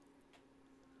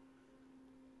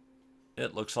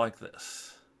 It looks like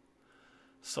this.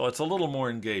 So it's a little more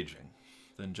engaging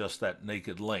than just that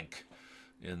naked link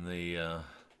in the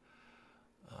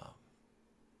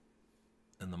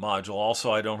module.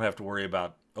 Also, I don't have to worry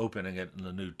about opening it in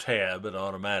a new tab. It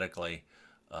automatically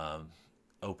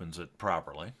opens it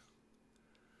properly.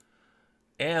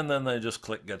 And then they just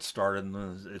click Get Started,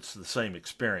 and it's the same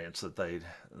experience that they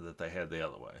had the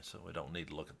other way. So we don't need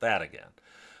to look at that again.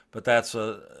 But that's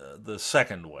the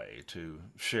second way to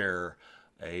share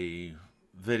a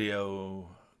video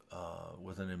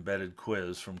with an embedded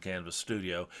quiz from Canvas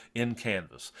Studio in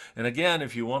Canvas. And again,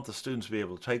 if you want the students to be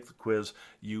able to take the quiz,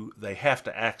 they have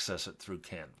to access it through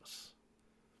Canvas.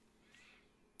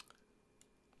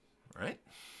 All right?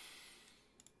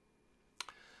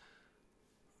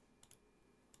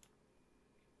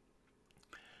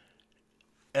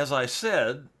 As I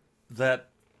said, that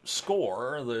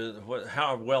score,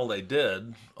 how well they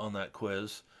did on that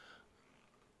quiz,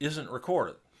 isn't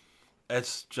recorded.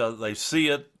 It's just they see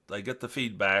it, they get the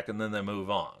feedback, and then they move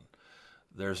on.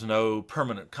 There's no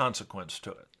permanent consequence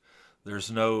to it. There's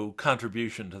no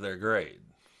contribution to their grade.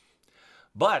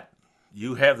 But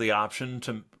you have the option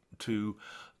to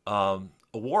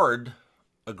award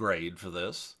a grade for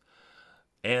this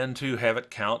and to have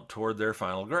it count toward their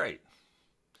final grade,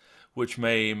 which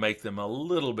may make them a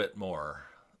little bit more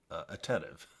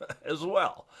attentive as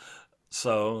well.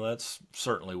 So that's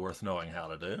certainly worth knowing how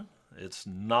to do. It's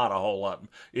not a whole lot.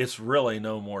 It's really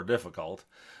no more difficult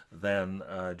than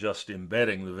just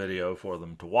embedding the video for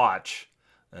them to watch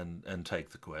and take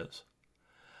the quiz.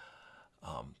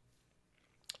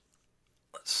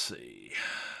 Let's see.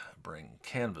 Bring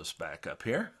Canvas back up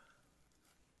here.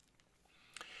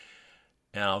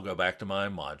 And I'll go back to my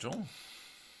module.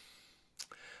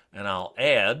 And I'll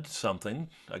add something,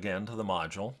 again, to the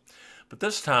module. But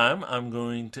this time, I'm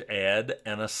going to add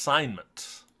an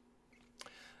assignment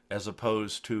as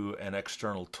opposed to an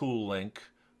external tool link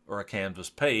or a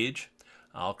Canvas page.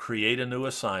 I'll create a new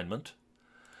assignment,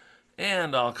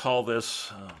 and I'll call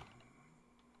this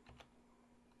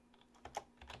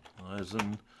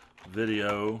Bison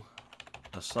Video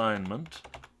Assignment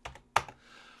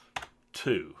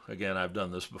 2. Again, I've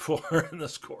done this before in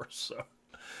this course, so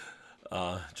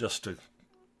just to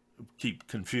keep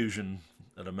confusion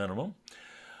at a minimum.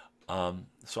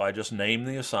 So I just name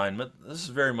the assignment. This is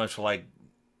very much like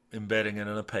embedding it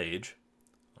in a page.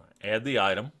 I add the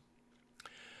item,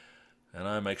 and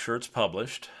I make sure it's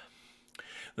published.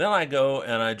 Then I go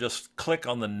and I just click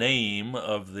on the name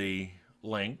of the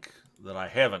link that I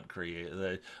haven't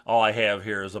created. All I have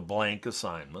here is a blank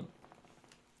assignment.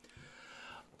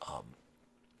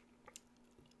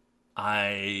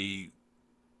 I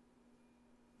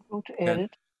Go to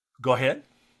edit. Go ahead.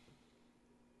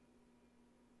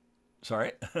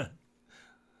 Sorry.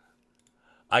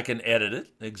 I can edit it,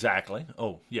 exactly.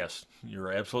 Oh, yes,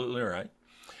 you're absolutely right.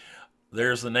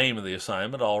 There's the name of the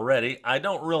assignment already. I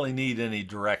don't really need any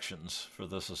directions for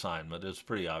this assignment. It's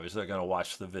pretty obvious. They're going to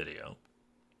watch the video.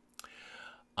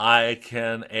 I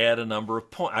can add a number of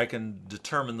points. I can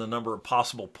determine the number of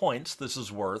possible points this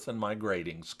is worth in my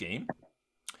grading scheme.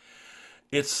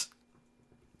 It's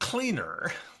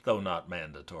cleaner, though not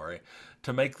mandatory,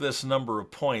 to make this number of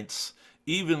points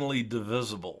evenly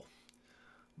divisible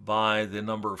by the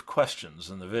number of questions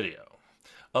in the video.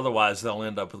 Otherwise, they'll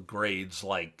end up with grades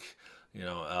like,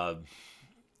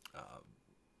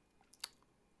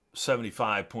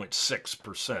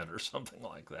 75.6% or something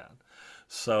like that.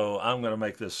 So I'm going to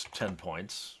make this 10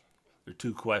 points. There are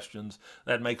 2 questions.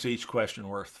 That makes each question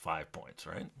worth 5 points,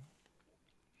 right?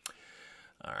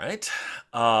 All right.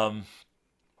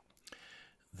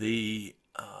 The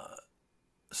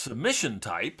submission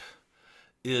type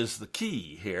is the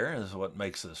key here, is what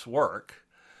makes this work.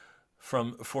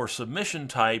 For submission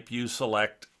type, you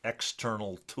select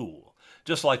external tool.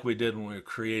 just like we did when we were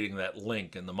creating that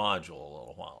link in the module a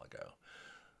little while ago.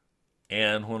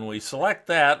 And when we select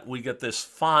that, we get this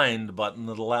Find button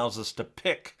that allows us to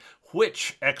pick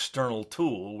which external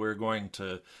tool we're going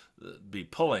to be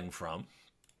pulling from.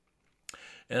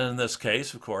 And in this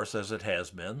case, of course, as it has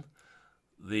been,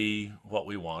 what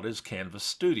we want is Canvas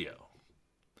Studio.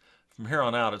 From here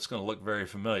on out, it's going to look very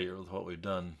familiar with what we've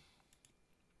done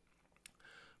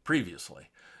previously.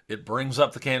 It brings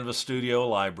up the Canvas Studio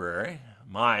library,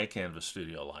 my Canvas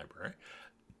Studio library.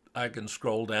 I can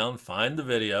scroll down, find the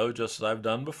video, just as I've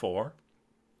done before,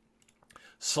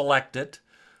 select it,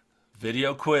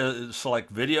 video quiz, select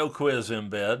Video Quiz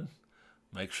Embed,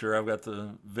 make sure I've got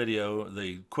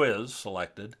the quiz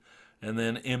selected, and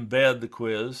then embed the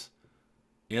quiz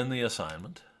in the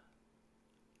assignment.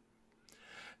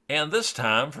 And this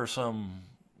time, for some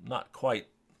not quite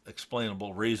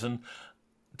explainable reason,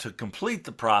 to complete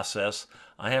the process,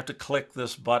 I have to click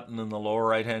this button in the lower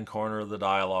right-hand corner of the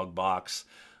dialog box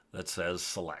that says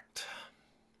Select,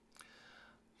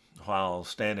 while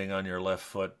standing on your left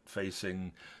foot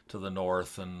facing to the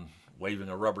north and waving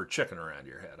a rubber chicken around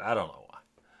your head. I don't know why.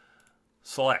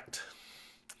 Select.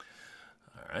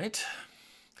 All right.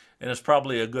 And it's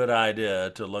probably a good idea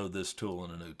to load this tool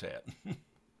in a new tab.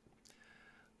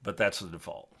 But that's the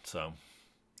default. So,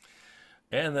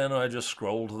 and then I just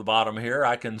scroll to the bottom here.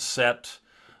 I can set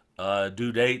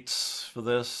due dates for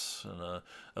this and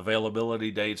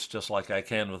availability dates just like I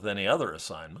can with any other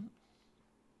assignment.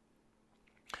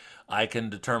 I can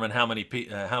determine how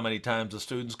many times the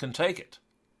students can take it.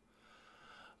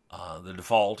 The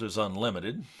default is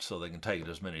unlimited, so they can take it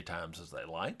as many times as they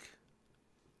like.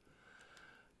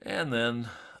 And then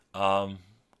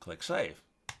click Save.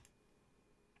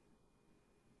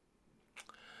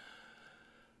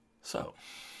 So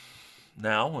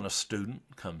now when a student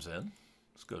comes in,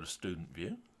 let's go to Student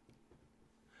View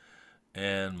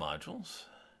and Modules.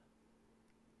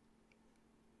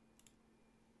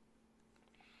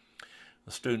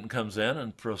 The student comes in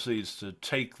and proceeds to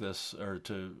take this, or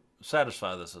to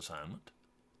satisfy this assignment.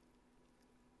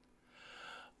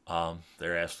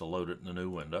 They're asked to load it in a new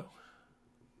window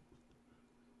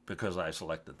because I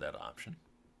selected that option.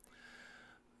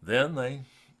 Then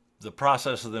the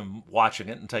process of them watching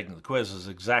it and taking the quiz is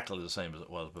exactly the same as it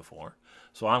was before.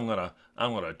 So I'm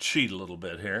gonna cheat a little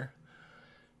bit here.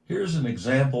 Here's an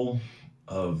example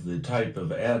of the type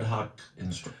of ad hoc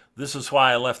instruction. This is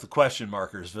why I left the question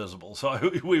markers visible, so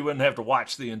we wouldn't have to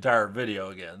watch the entire video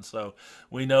again. So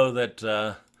we know that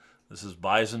this is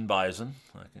Bison.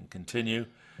 I can continue.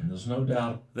 And there's no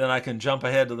doubt. Then I can jump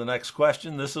ahead to the next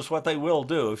question. This is what they will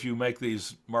do if you make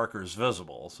these markers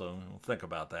visible, so think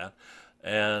about that.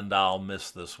 And I'll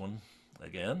miss this one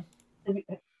again.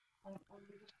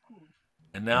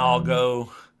 And now I'll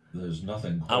go. There's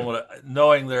nothing.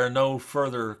 Knowing there are no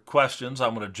further questions,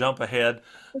 I'm going to jump ahead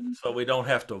so we don't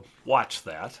have to watch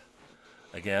that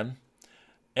again.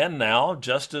 And now,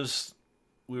 just as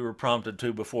we were prompted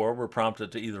to before, we're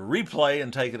prompted to either replay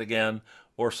and take it again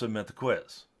or submit the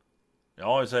quiz. You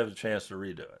always have a chance to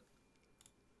redo it.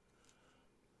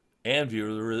 And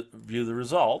view the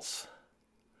results.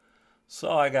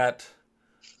 So I got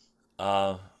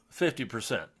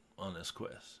 50% on this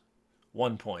quiz.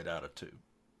 1 point out of 2.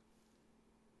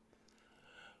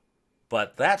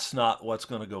 But that's not what's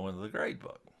going to go into the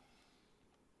gradebook.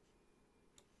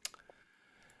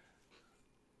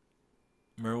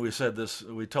 Remember we said this,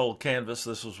 we told Canvas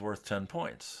this was worth 10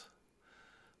 points.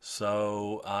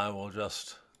 So I will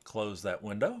just close that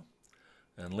window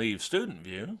and leave Student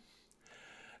View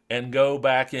and go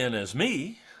back in as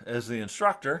me, as the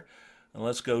instructor, and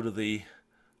let's go to the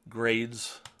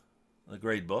grades, the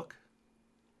gradebook,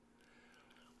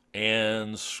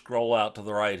 and scroll out to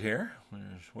the right here,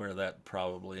 where that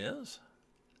probably is.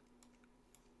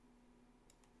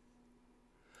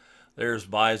 There's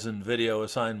Bison Video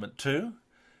Assignment 2.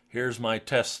 Here's my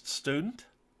test student.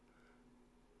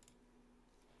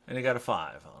 And he got a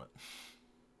 5 on it.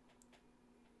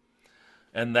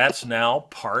 And that's now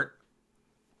part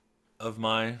of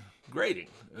my grading,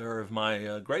 or of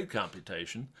my grade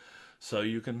computation, so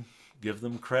you can give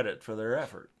them credit for their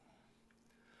effort.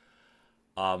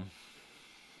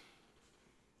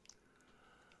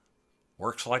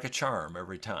 Works like a charm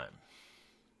every time.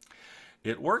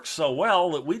 It works so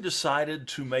well that we decided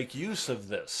to make use of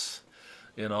this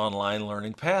in Online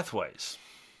Learning Pathways.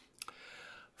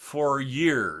 For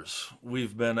years,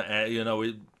 we've been,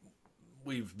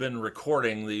 we've been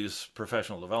recording these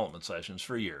professional development sessions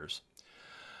for years.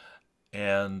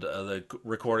 And the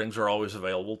recordings are always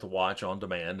available to watch on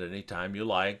demand anytime you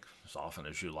like, as often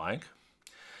as you like.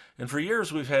 And for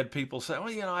years, we've had people say,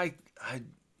 well,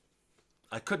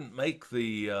 I couldn't make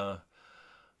the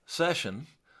session,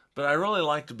 but I really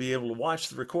like to be able to watch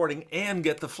the recording and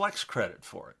get the flex credit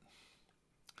for it.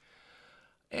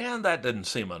 And that didn't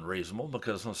seem unreasonable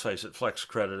because, let's face it,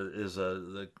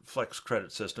 the flex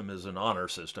credit system is an honor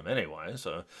system anyway,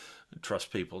 so I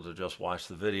trust people to just watch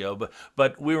the video.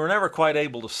 But we were never quite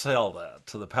able to sell that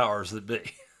to the powers that be.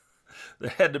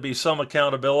 There had to be some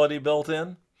accountability built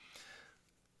in.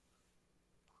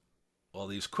 Well,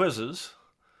 these quizzes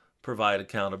provide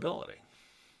accountability.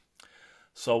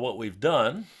 So what we've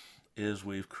done is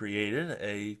we've created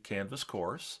a Canvas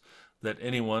course that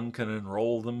anyone can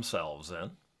enroll themselves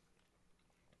in.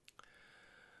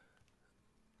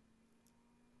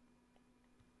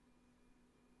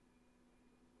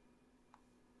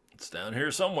 It's down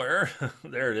here somewhere.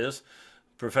 There it is.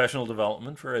 Professional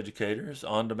development for educators,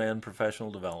 on-demand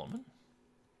professional development.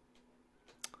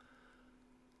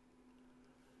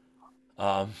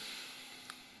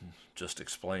 Just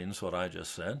explains what I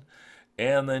just said.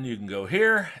 And then you can go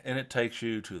here, and it takes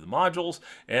you to the modules.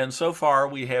 And so far,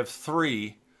 we have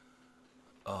 3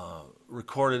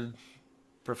 recorded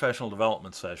professional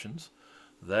development sessions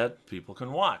that people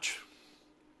can watch,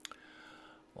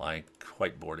 like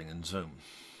whiteboarding in Zoom.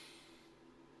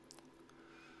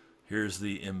 Here's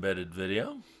the embedded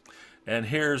video. And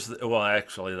here's, well,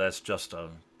 actually, that's just a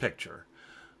picture.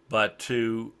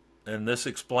 And this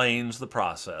explains the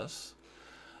process,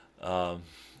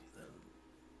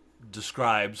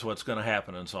 describes what's going to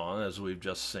happen and so on, as we've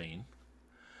just seen.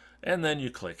 And then you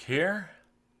click here,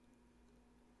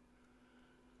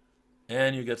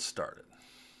 and you get started.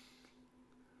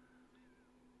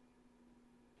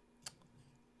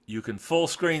 You can full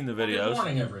screen the videos. Good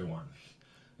morning, everyone,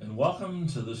 and welcome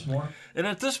to this morning. And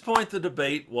at this point, the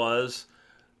debate was,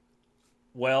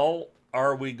 well,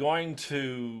 are we going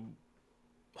to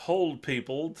hold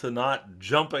people to not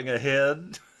jumping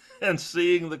ahead and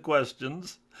seeing the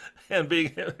questions and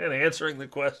answering the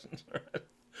questions, right?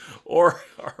 Or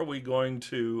are we going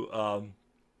to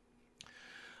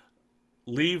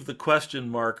leave the question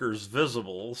markers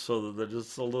visible so that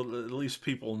it's at least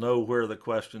people know where the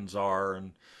questions are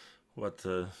and what's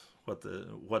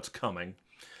coming?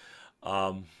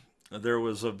 There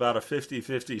was about a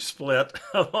 50-50 split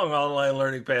among Online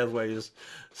Learning Pathways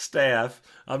staff.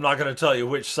 I'm not going to tell you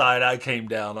which side I came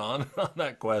down on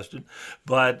that question,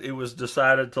 but it was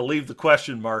decided to leave the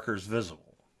question markers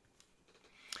visible.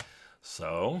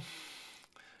 So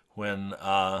when,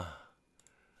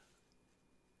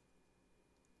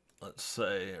 let's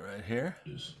say right here.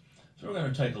 So we're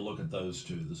going to take a look at those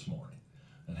 2 this morning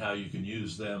and how you can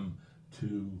use them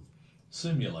to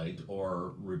simulate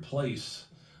or replace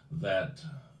that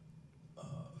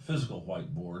physical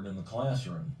whiteboard in the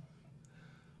classroom.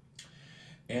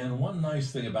 And one nice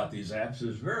thing about these apps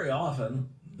is very often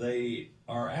they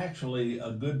are actually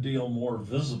a good deal more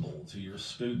visible to your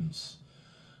students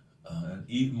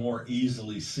and more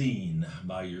easily seen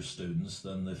by your students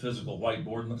than the physical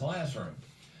whiteboard in the classroom,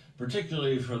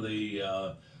 particularly for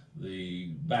the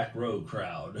back row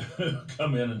crowd who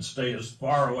come in and stay as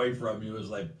far away from you as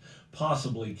they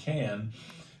possibly can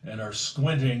and are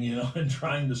squinting, and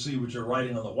trying to see what you're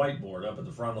writing on the whiteboard up at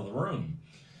the front of the room.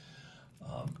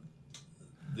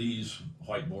 These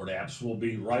whiteboard apps will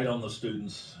be right on the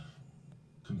student's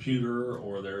computer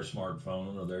or their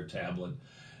smartphone or their tablet,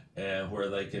 where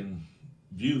they can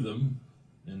view them.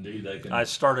 Indeed, they can. I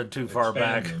started too far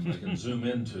back. They can zoom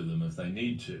into them if they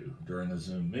need to during a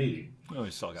Zoom meeting. Oh,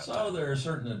 we still got so time. There are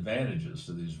certain advantages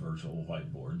to these virtual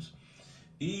whiteboards,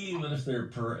 even if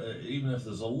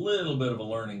there's a little bit of a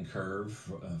learning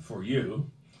curve for you,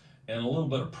 and a little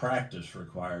bit of practice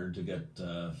required to get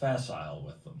facile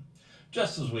with them.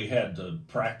 Just as we had to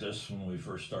practice when we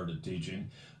first started teaching,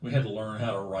 we had to learn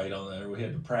how to write on there. We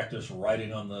had to practice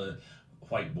writing on the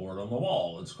whiteboard on the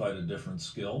wall. It's quite a different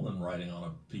skill than writing on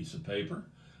a piece of paper.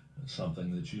 It's something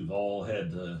that you've all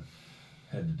had to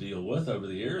deal with over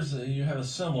the years. You have a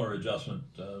similar adjustment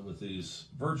with these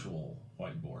virtual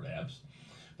whiteboard apps.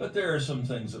 But there are some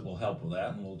things that will help with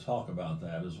that, and we'll talk about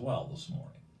that as well this morning.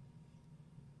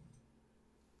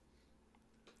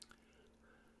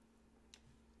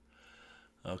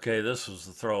 Okay, this was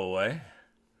the throwaway.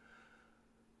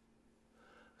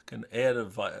 Can add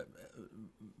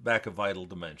back a vital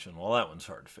dimension. Well, that one's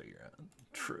hard to figure out.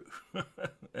 True.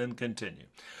 And continue.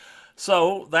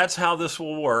 So that's how this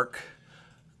will work.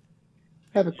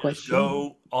 I have a question.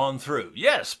 Go on through.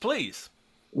 Yes, please.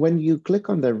 When you click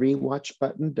on the rewatch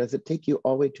button, does it take you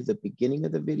all the way to the beginning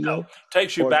of the video? No,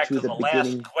 takes you back to the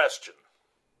last question.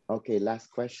 Okay,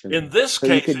 last question. In this so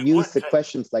case, you could use the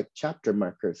questions like chapter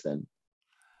markers then.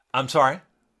 I'm sorry?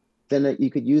 then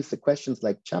you could use the questions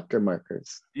like chapter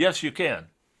markers. Yes, you can.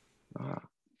 Ah,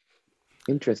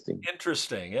 interesting.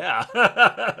 Interesting, yeah.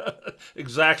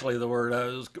 Exactly the word I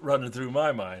was running through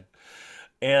my mind.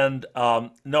 And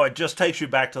no, it just takes you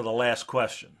back to the last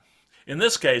question. In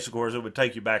this case, of course, it would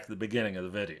take you back to the beginning of the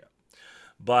video.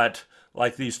 But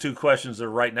like these two questions that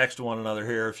are right next to one another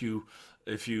here, if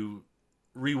you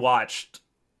rewatched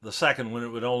the second one, it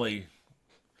would only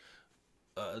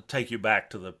take you back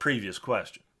to the previous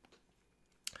question.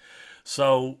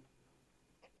 So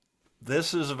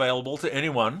this is available to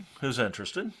anyone who's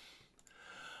interested.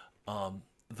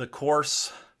 The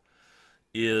course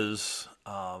is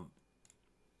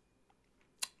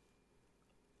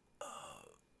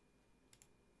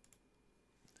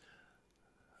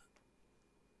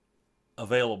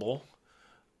available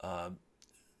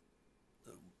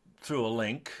through a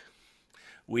link.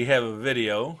 We have a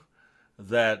video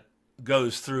that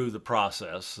goes through the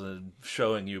process and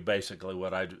showing you basically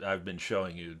what I've been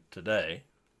showing you today,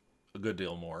 a good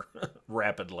deal more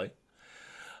rapidly.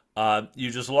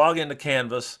 You just log into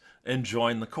Canvas and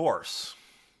join the course.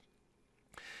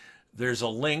 There's a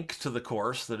link to the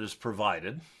course that is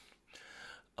provided,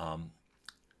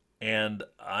 and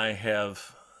I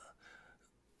have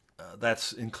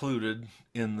that's included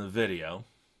in the video.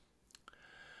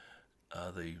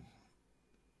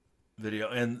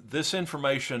 And this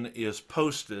information is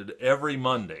posted every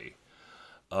Monday,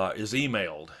 is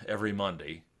emailed every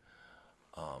Monday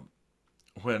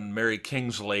when Mary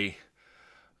Kingsley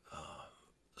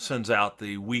sends out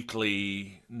the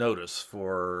weekly notice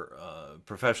for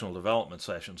professional development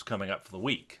sessions coming up for the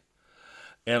week.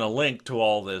 And a link to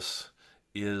all this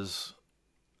is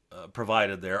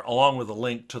provided there, along with a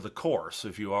link to the course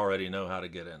if you already know how to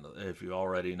get in, if you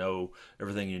already know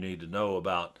everything you need to know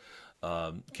about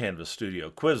Canvas Studio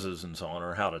quizzes and so on,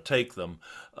 or how to take them.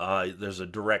 There's a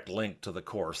direct link to the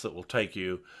course that will take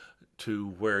you to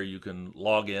where you can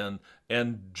log in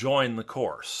and join the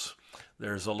course.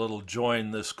 There's a little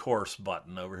join this course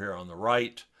button over here on the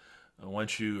right. And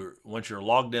once you're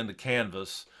logged into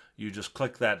Canvas, you just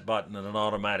click that button and it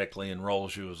automatically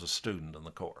enrolls you as a student in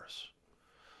the course.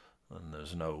 And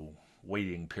there's no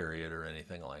waiting period or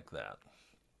anything like that.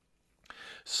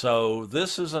 So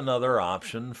this is another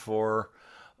option for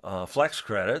Flex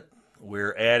Credit.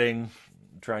 We're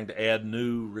trying to add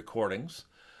new recordings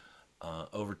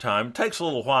over time. It takes a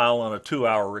little while on a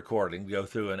 2-hour recording to go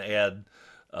through and add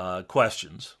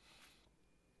questions.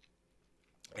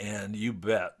 And you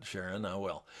bet, Sharon, I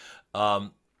will.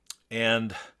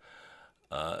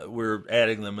 We're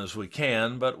adding them as we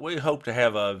can, but we hope to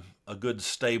have a good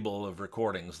stable of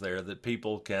recordings there that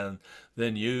people can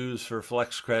then use for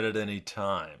Flex Credit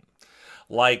anytime.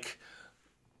 Like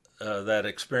that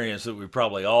experience that we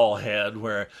probably all had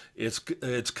where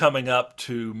it's coming up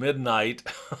to midnight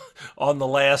on the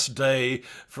last day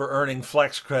for earning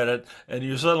Flex Credit, and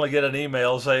you suddenly get an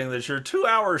email saying that you're 2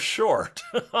 hours short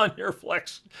on your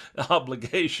Flex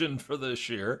obligation for this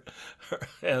year.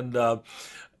 And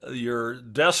you're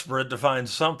desperate to find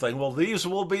something. Well, these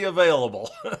will be available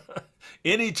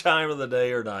any time of the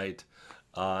day or night,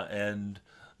 and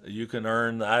you can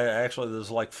earn. Actually, there's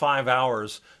like 5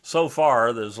 hours so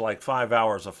far. There's like 5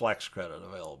 hours of Flex Credit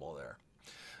available there,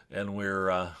 and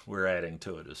we're adding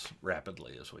to it as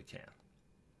rapidly as we can.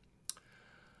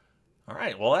 All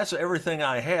right. Well, that's everything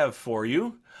I have for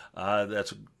you.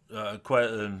 That's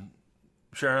Sharon.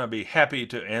 I'd be happy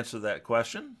to answer that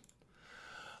question.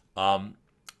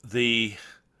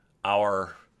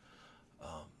 Our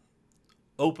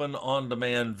open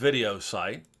on-demand video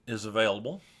site is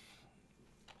available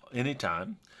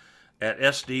anytime at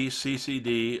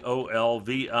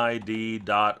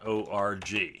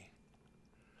sdccdolvid.org.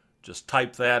 Just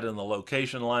type that in the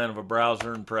location line of a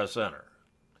browser and press enter.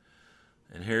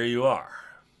 And here you are.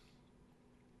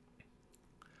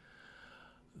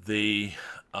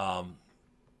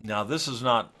 Now this is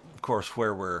not, of course,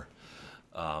 where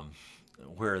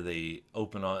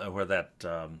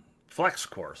that Flex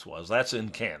course was. That's in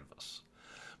Canvas.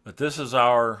 But this is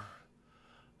our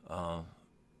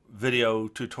video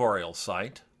tutorial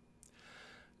site.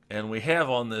 And we have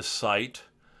on this site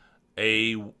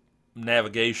a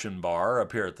navigation bar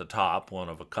up here at the top, one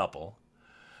of a couple.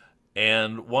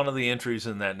 And one of the entries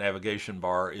in that navigation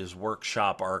bar is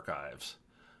Workshop Archives.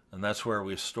 And that's where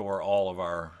we store all of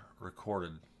our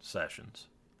recorded sessions.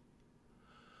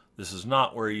 This is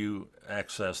not where you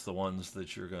access the ones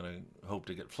that you're going to hope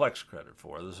to get Flex Credit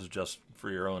for. This is just for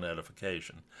your own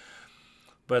edification.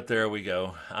 But there we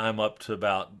go. I'm up to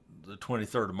about the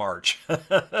 23rd of March.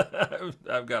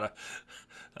 I've got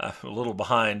I'm a little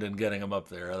behind in getting them up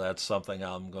there. That's something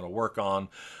I'm going to work on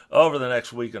over the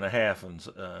next week and a half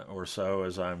or so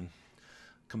as I'm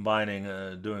combining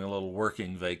doing a little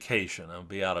working vacation. I'll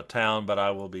be out of town, but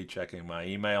I will be checking my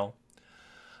email.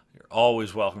 You're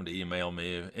always welcome to email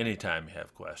me anytime you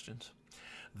have questions.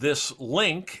 This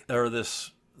link, or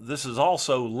this is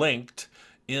also linked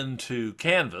into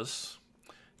Canvas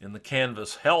in the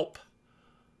Canvas Help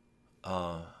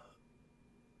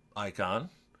icon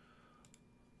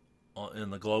in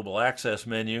the Global Access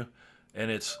menu,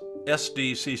 and it's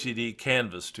SDCCD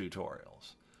Canvas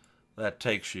tutorials. That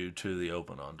takes you to the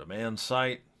Open On Demand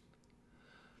site.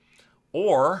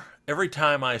 Or every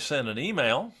time I send an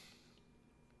email,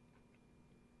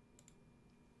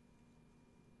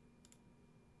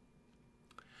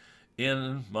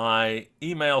 in my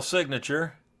email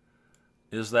signature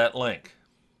is that link.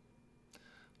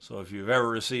 So if you've ever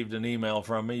received an email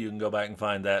from me, you can go back and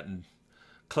find that and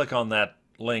click on that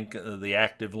link, the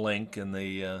active link in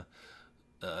the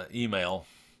email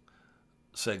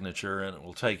signature, and it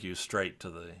will take you straight to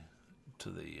the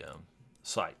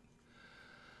site.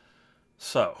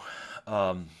 So,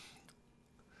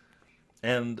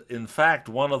 and in fact,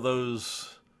 one of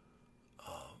those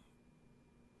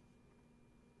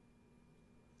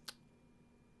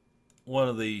one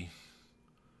of the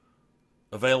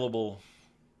available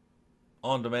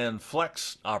on-demand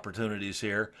flex opportunities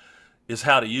here is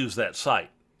how to use that site,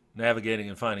 navigating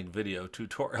and finding video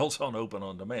tutorials on Open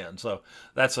On Demand. So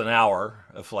that's an hour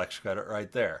of flex credit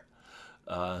right there.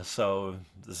 So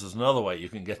this is another way you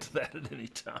can get to that at any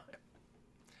time.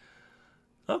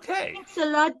 Okay. Thanks a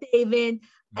lot, David.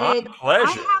 My pleasure.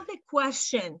 I have a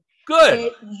question.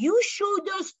 Good. You showed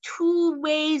us 2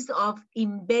 ways of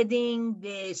embedding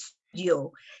the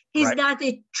studio. Is Right. that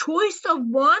a choice of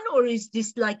one, or is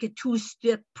this like a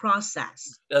 2-step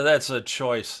process? That's a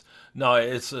choice. No,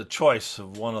 it's a choice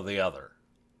of one or the other.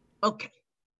 Okay.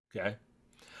 Okay.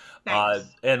 Thanks.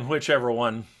 And whichever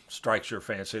one strikes your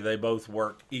fancy, they both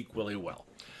work equally well.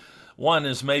 One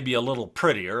is maybe a little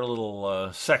prettier, a little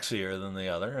sexier than the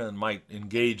other, and might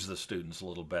engage the students a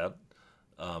little bit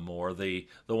more. The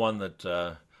one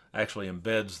that actually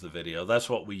embeds the video, that's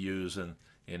what we use in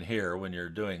here when you're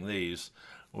doing these.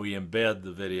 We embed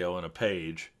the video in a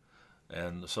page,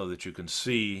 and so that you can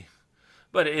see,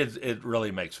 but it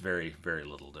really makes very, very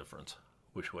little difference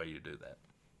which way you do that.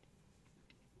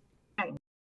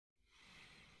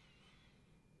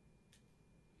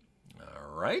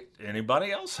 All right.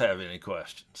 Anybody else have any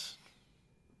questions?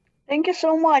 Thank you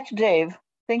so much, Dave.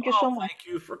 Thank you so much. Thank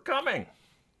you for coming.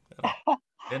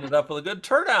 Ended up with a good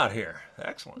turnout here.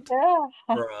 Excellent. Yeah.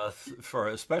 For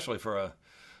especially for a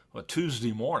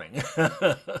Tuesday morning.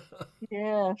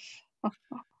 Yes.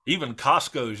 Even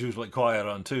Costco is usually quiet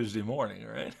on Tuesday morning,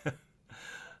 right?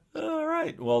 All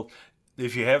right. Well,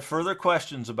 if you have further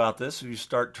questions about this, if you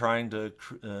start trying to,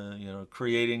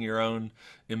 creating your own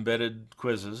embedded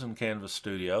quizzes in Canvas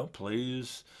Studio,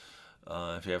 please,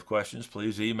 if you have questions,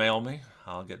 please email me.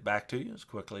 I'll get back to you as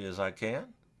quickly as I can.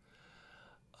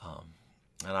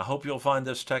 And I hope you'll find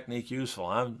this technique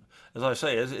useful. As I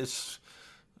say, it's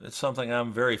something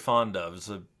I'm very fond of.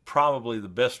 It's probably the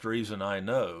best reason I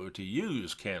know to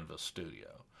use Canvas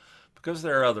Studio, because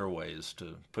there are other ways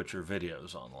to put your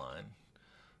videos online.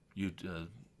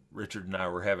 Richard and I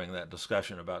were having that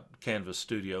discussion about Canvas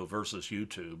Studio versus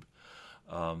YouTube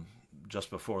just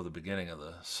before the beginning of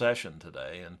the session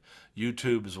today, and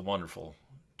YouTube is a wonderful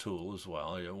tool as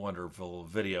well, a wonderful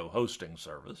video hosting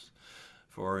service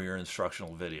for your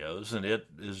instructional videos, and it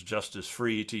is just as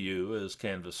free to you as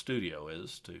Canvas Studio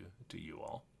is to you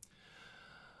all.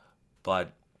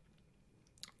 But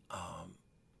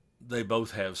they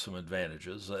both have some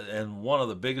advantages, and one of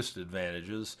the biggest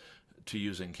advantages to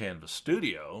using Canvas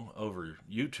Studio over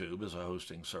YouTube as a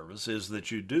hosting service is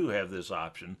that you do have this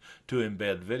option to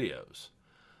embed videos.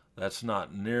 That's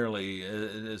not nearly,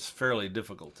 it's fairly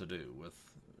difficult to do with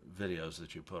videos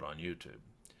that you put on YouTube.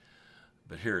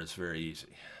 But here it's very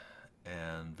easy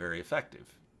and very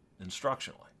effective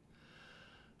instructionally.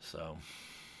 So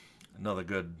another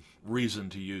good reason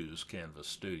to use Canvas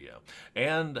Studio.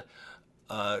 And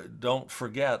don't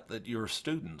forget that your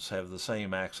students have the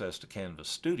same access to Canvas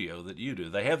Studio that you do.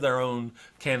 They have their own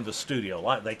Canvas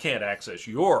Studio. They can't access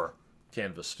your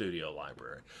Canvas Studio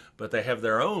library, but they have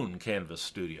their own Canvas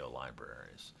Studio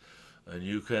libraries. And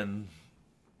you can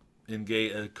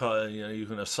engage, you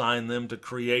can assign them to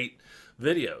create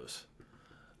videos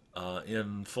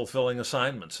in fulfilling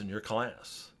assignments in your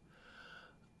class.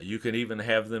 You can even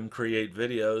have them create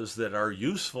videos that are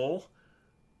useful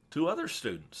to other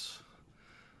students.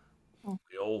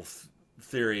 The old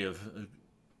theory of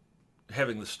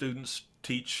having the students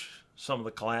teach some of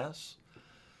the class.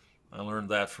 I learned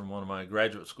that from one of my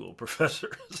graduate school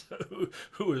professors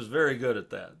who was very good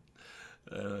at that.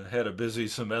 Had a busy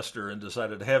semester and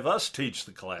decided to have us teach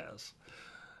the class.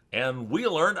 And we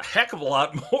learned a heck of a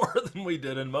lot more than we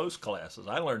did in most classes.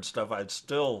 I learned stuff I'd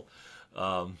still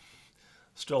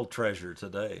treasure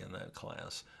today in that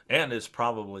class. And it's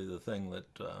probably the thing that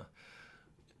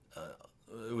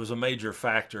it was a major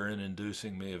factor in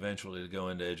inducing me eventually to go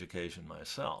into education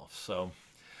myself. So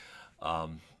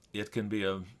it can be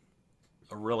a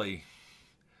really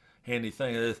handy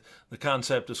thing. The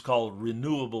concept is called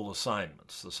renewable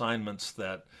assignments, assignments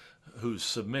whose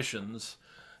submissions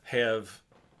have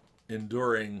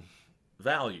enduring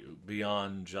value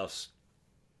beyond just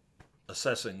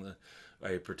assessing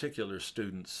a particular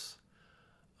student's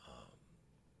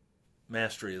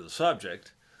mastery of the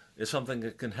subject. Is something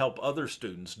that can help other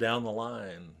students down the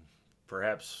line,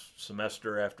 perhaps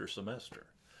semester after semester.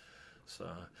 So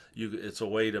it's a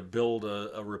way to build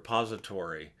a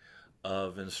repository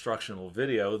of instructional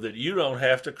video that you don't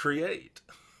have to create.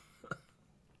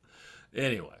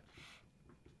 Anyway,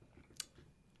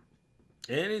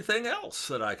 anything else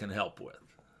that I can help with?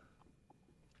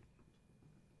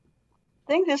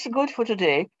 I think this is good for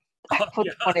today. For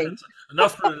Yeah, today. that's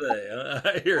enough for today.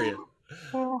 I hear you.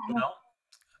 Well,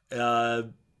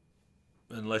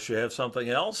 unless you have something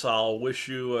else, I'll wish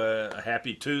you a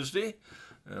happy Tuesday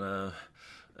and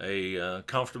a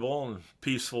comfortable and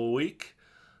peaceful week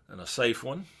and a safe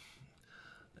one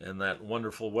and that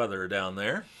wonderful weather down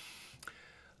there.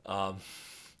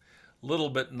 Little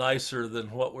bit nicer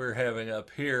than what we're having up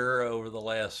here over the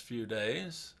last few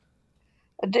days.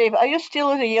 Dave, are you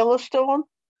still at Yellowstone?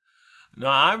 No,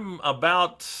 I'm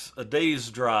about a day's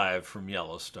drive from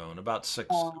Yellowstone, about 7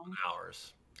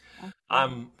 hours.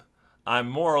 I'm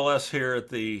more or less here at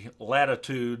the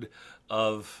latitude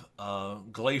of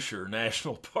Glacier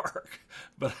National Park,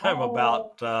 but I'm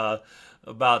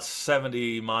about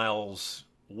 70 miles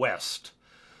west,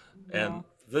 and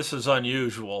this is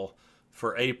unusual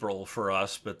for April for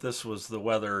us. But this was the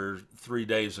weather 3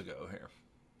 days ago here.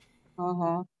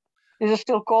 Is it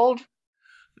still cold?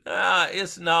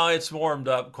 It's warmed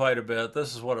up quite a bit.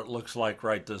 This is what it looks like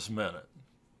right this minute.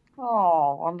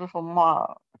 Oh, wonderful, Ma.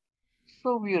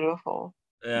 So beautiful.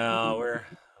 Yeah,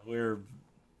 we're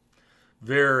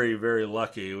very, very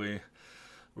lucky.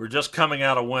 We're just coming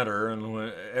out of winter,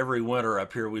 and every winter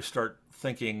up here we start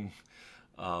thinking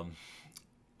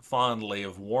fondly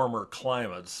of warmer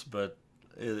climates, but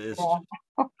it's I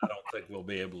don't think we'll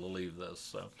be able to leave this.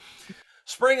 So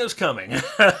spring is coming.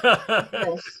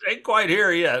 Ain't quite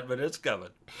here yet, but it's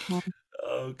coming.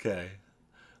 Okay.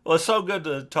 Well, it's so good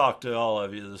to talk to all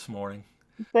of you this morning.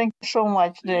 Thank you so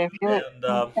much, Dave. You're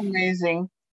amazing.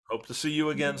 Hope to see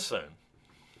you again soon.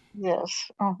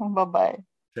 Yes. Bye-bye.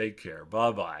 Take care.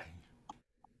 Bye-bye.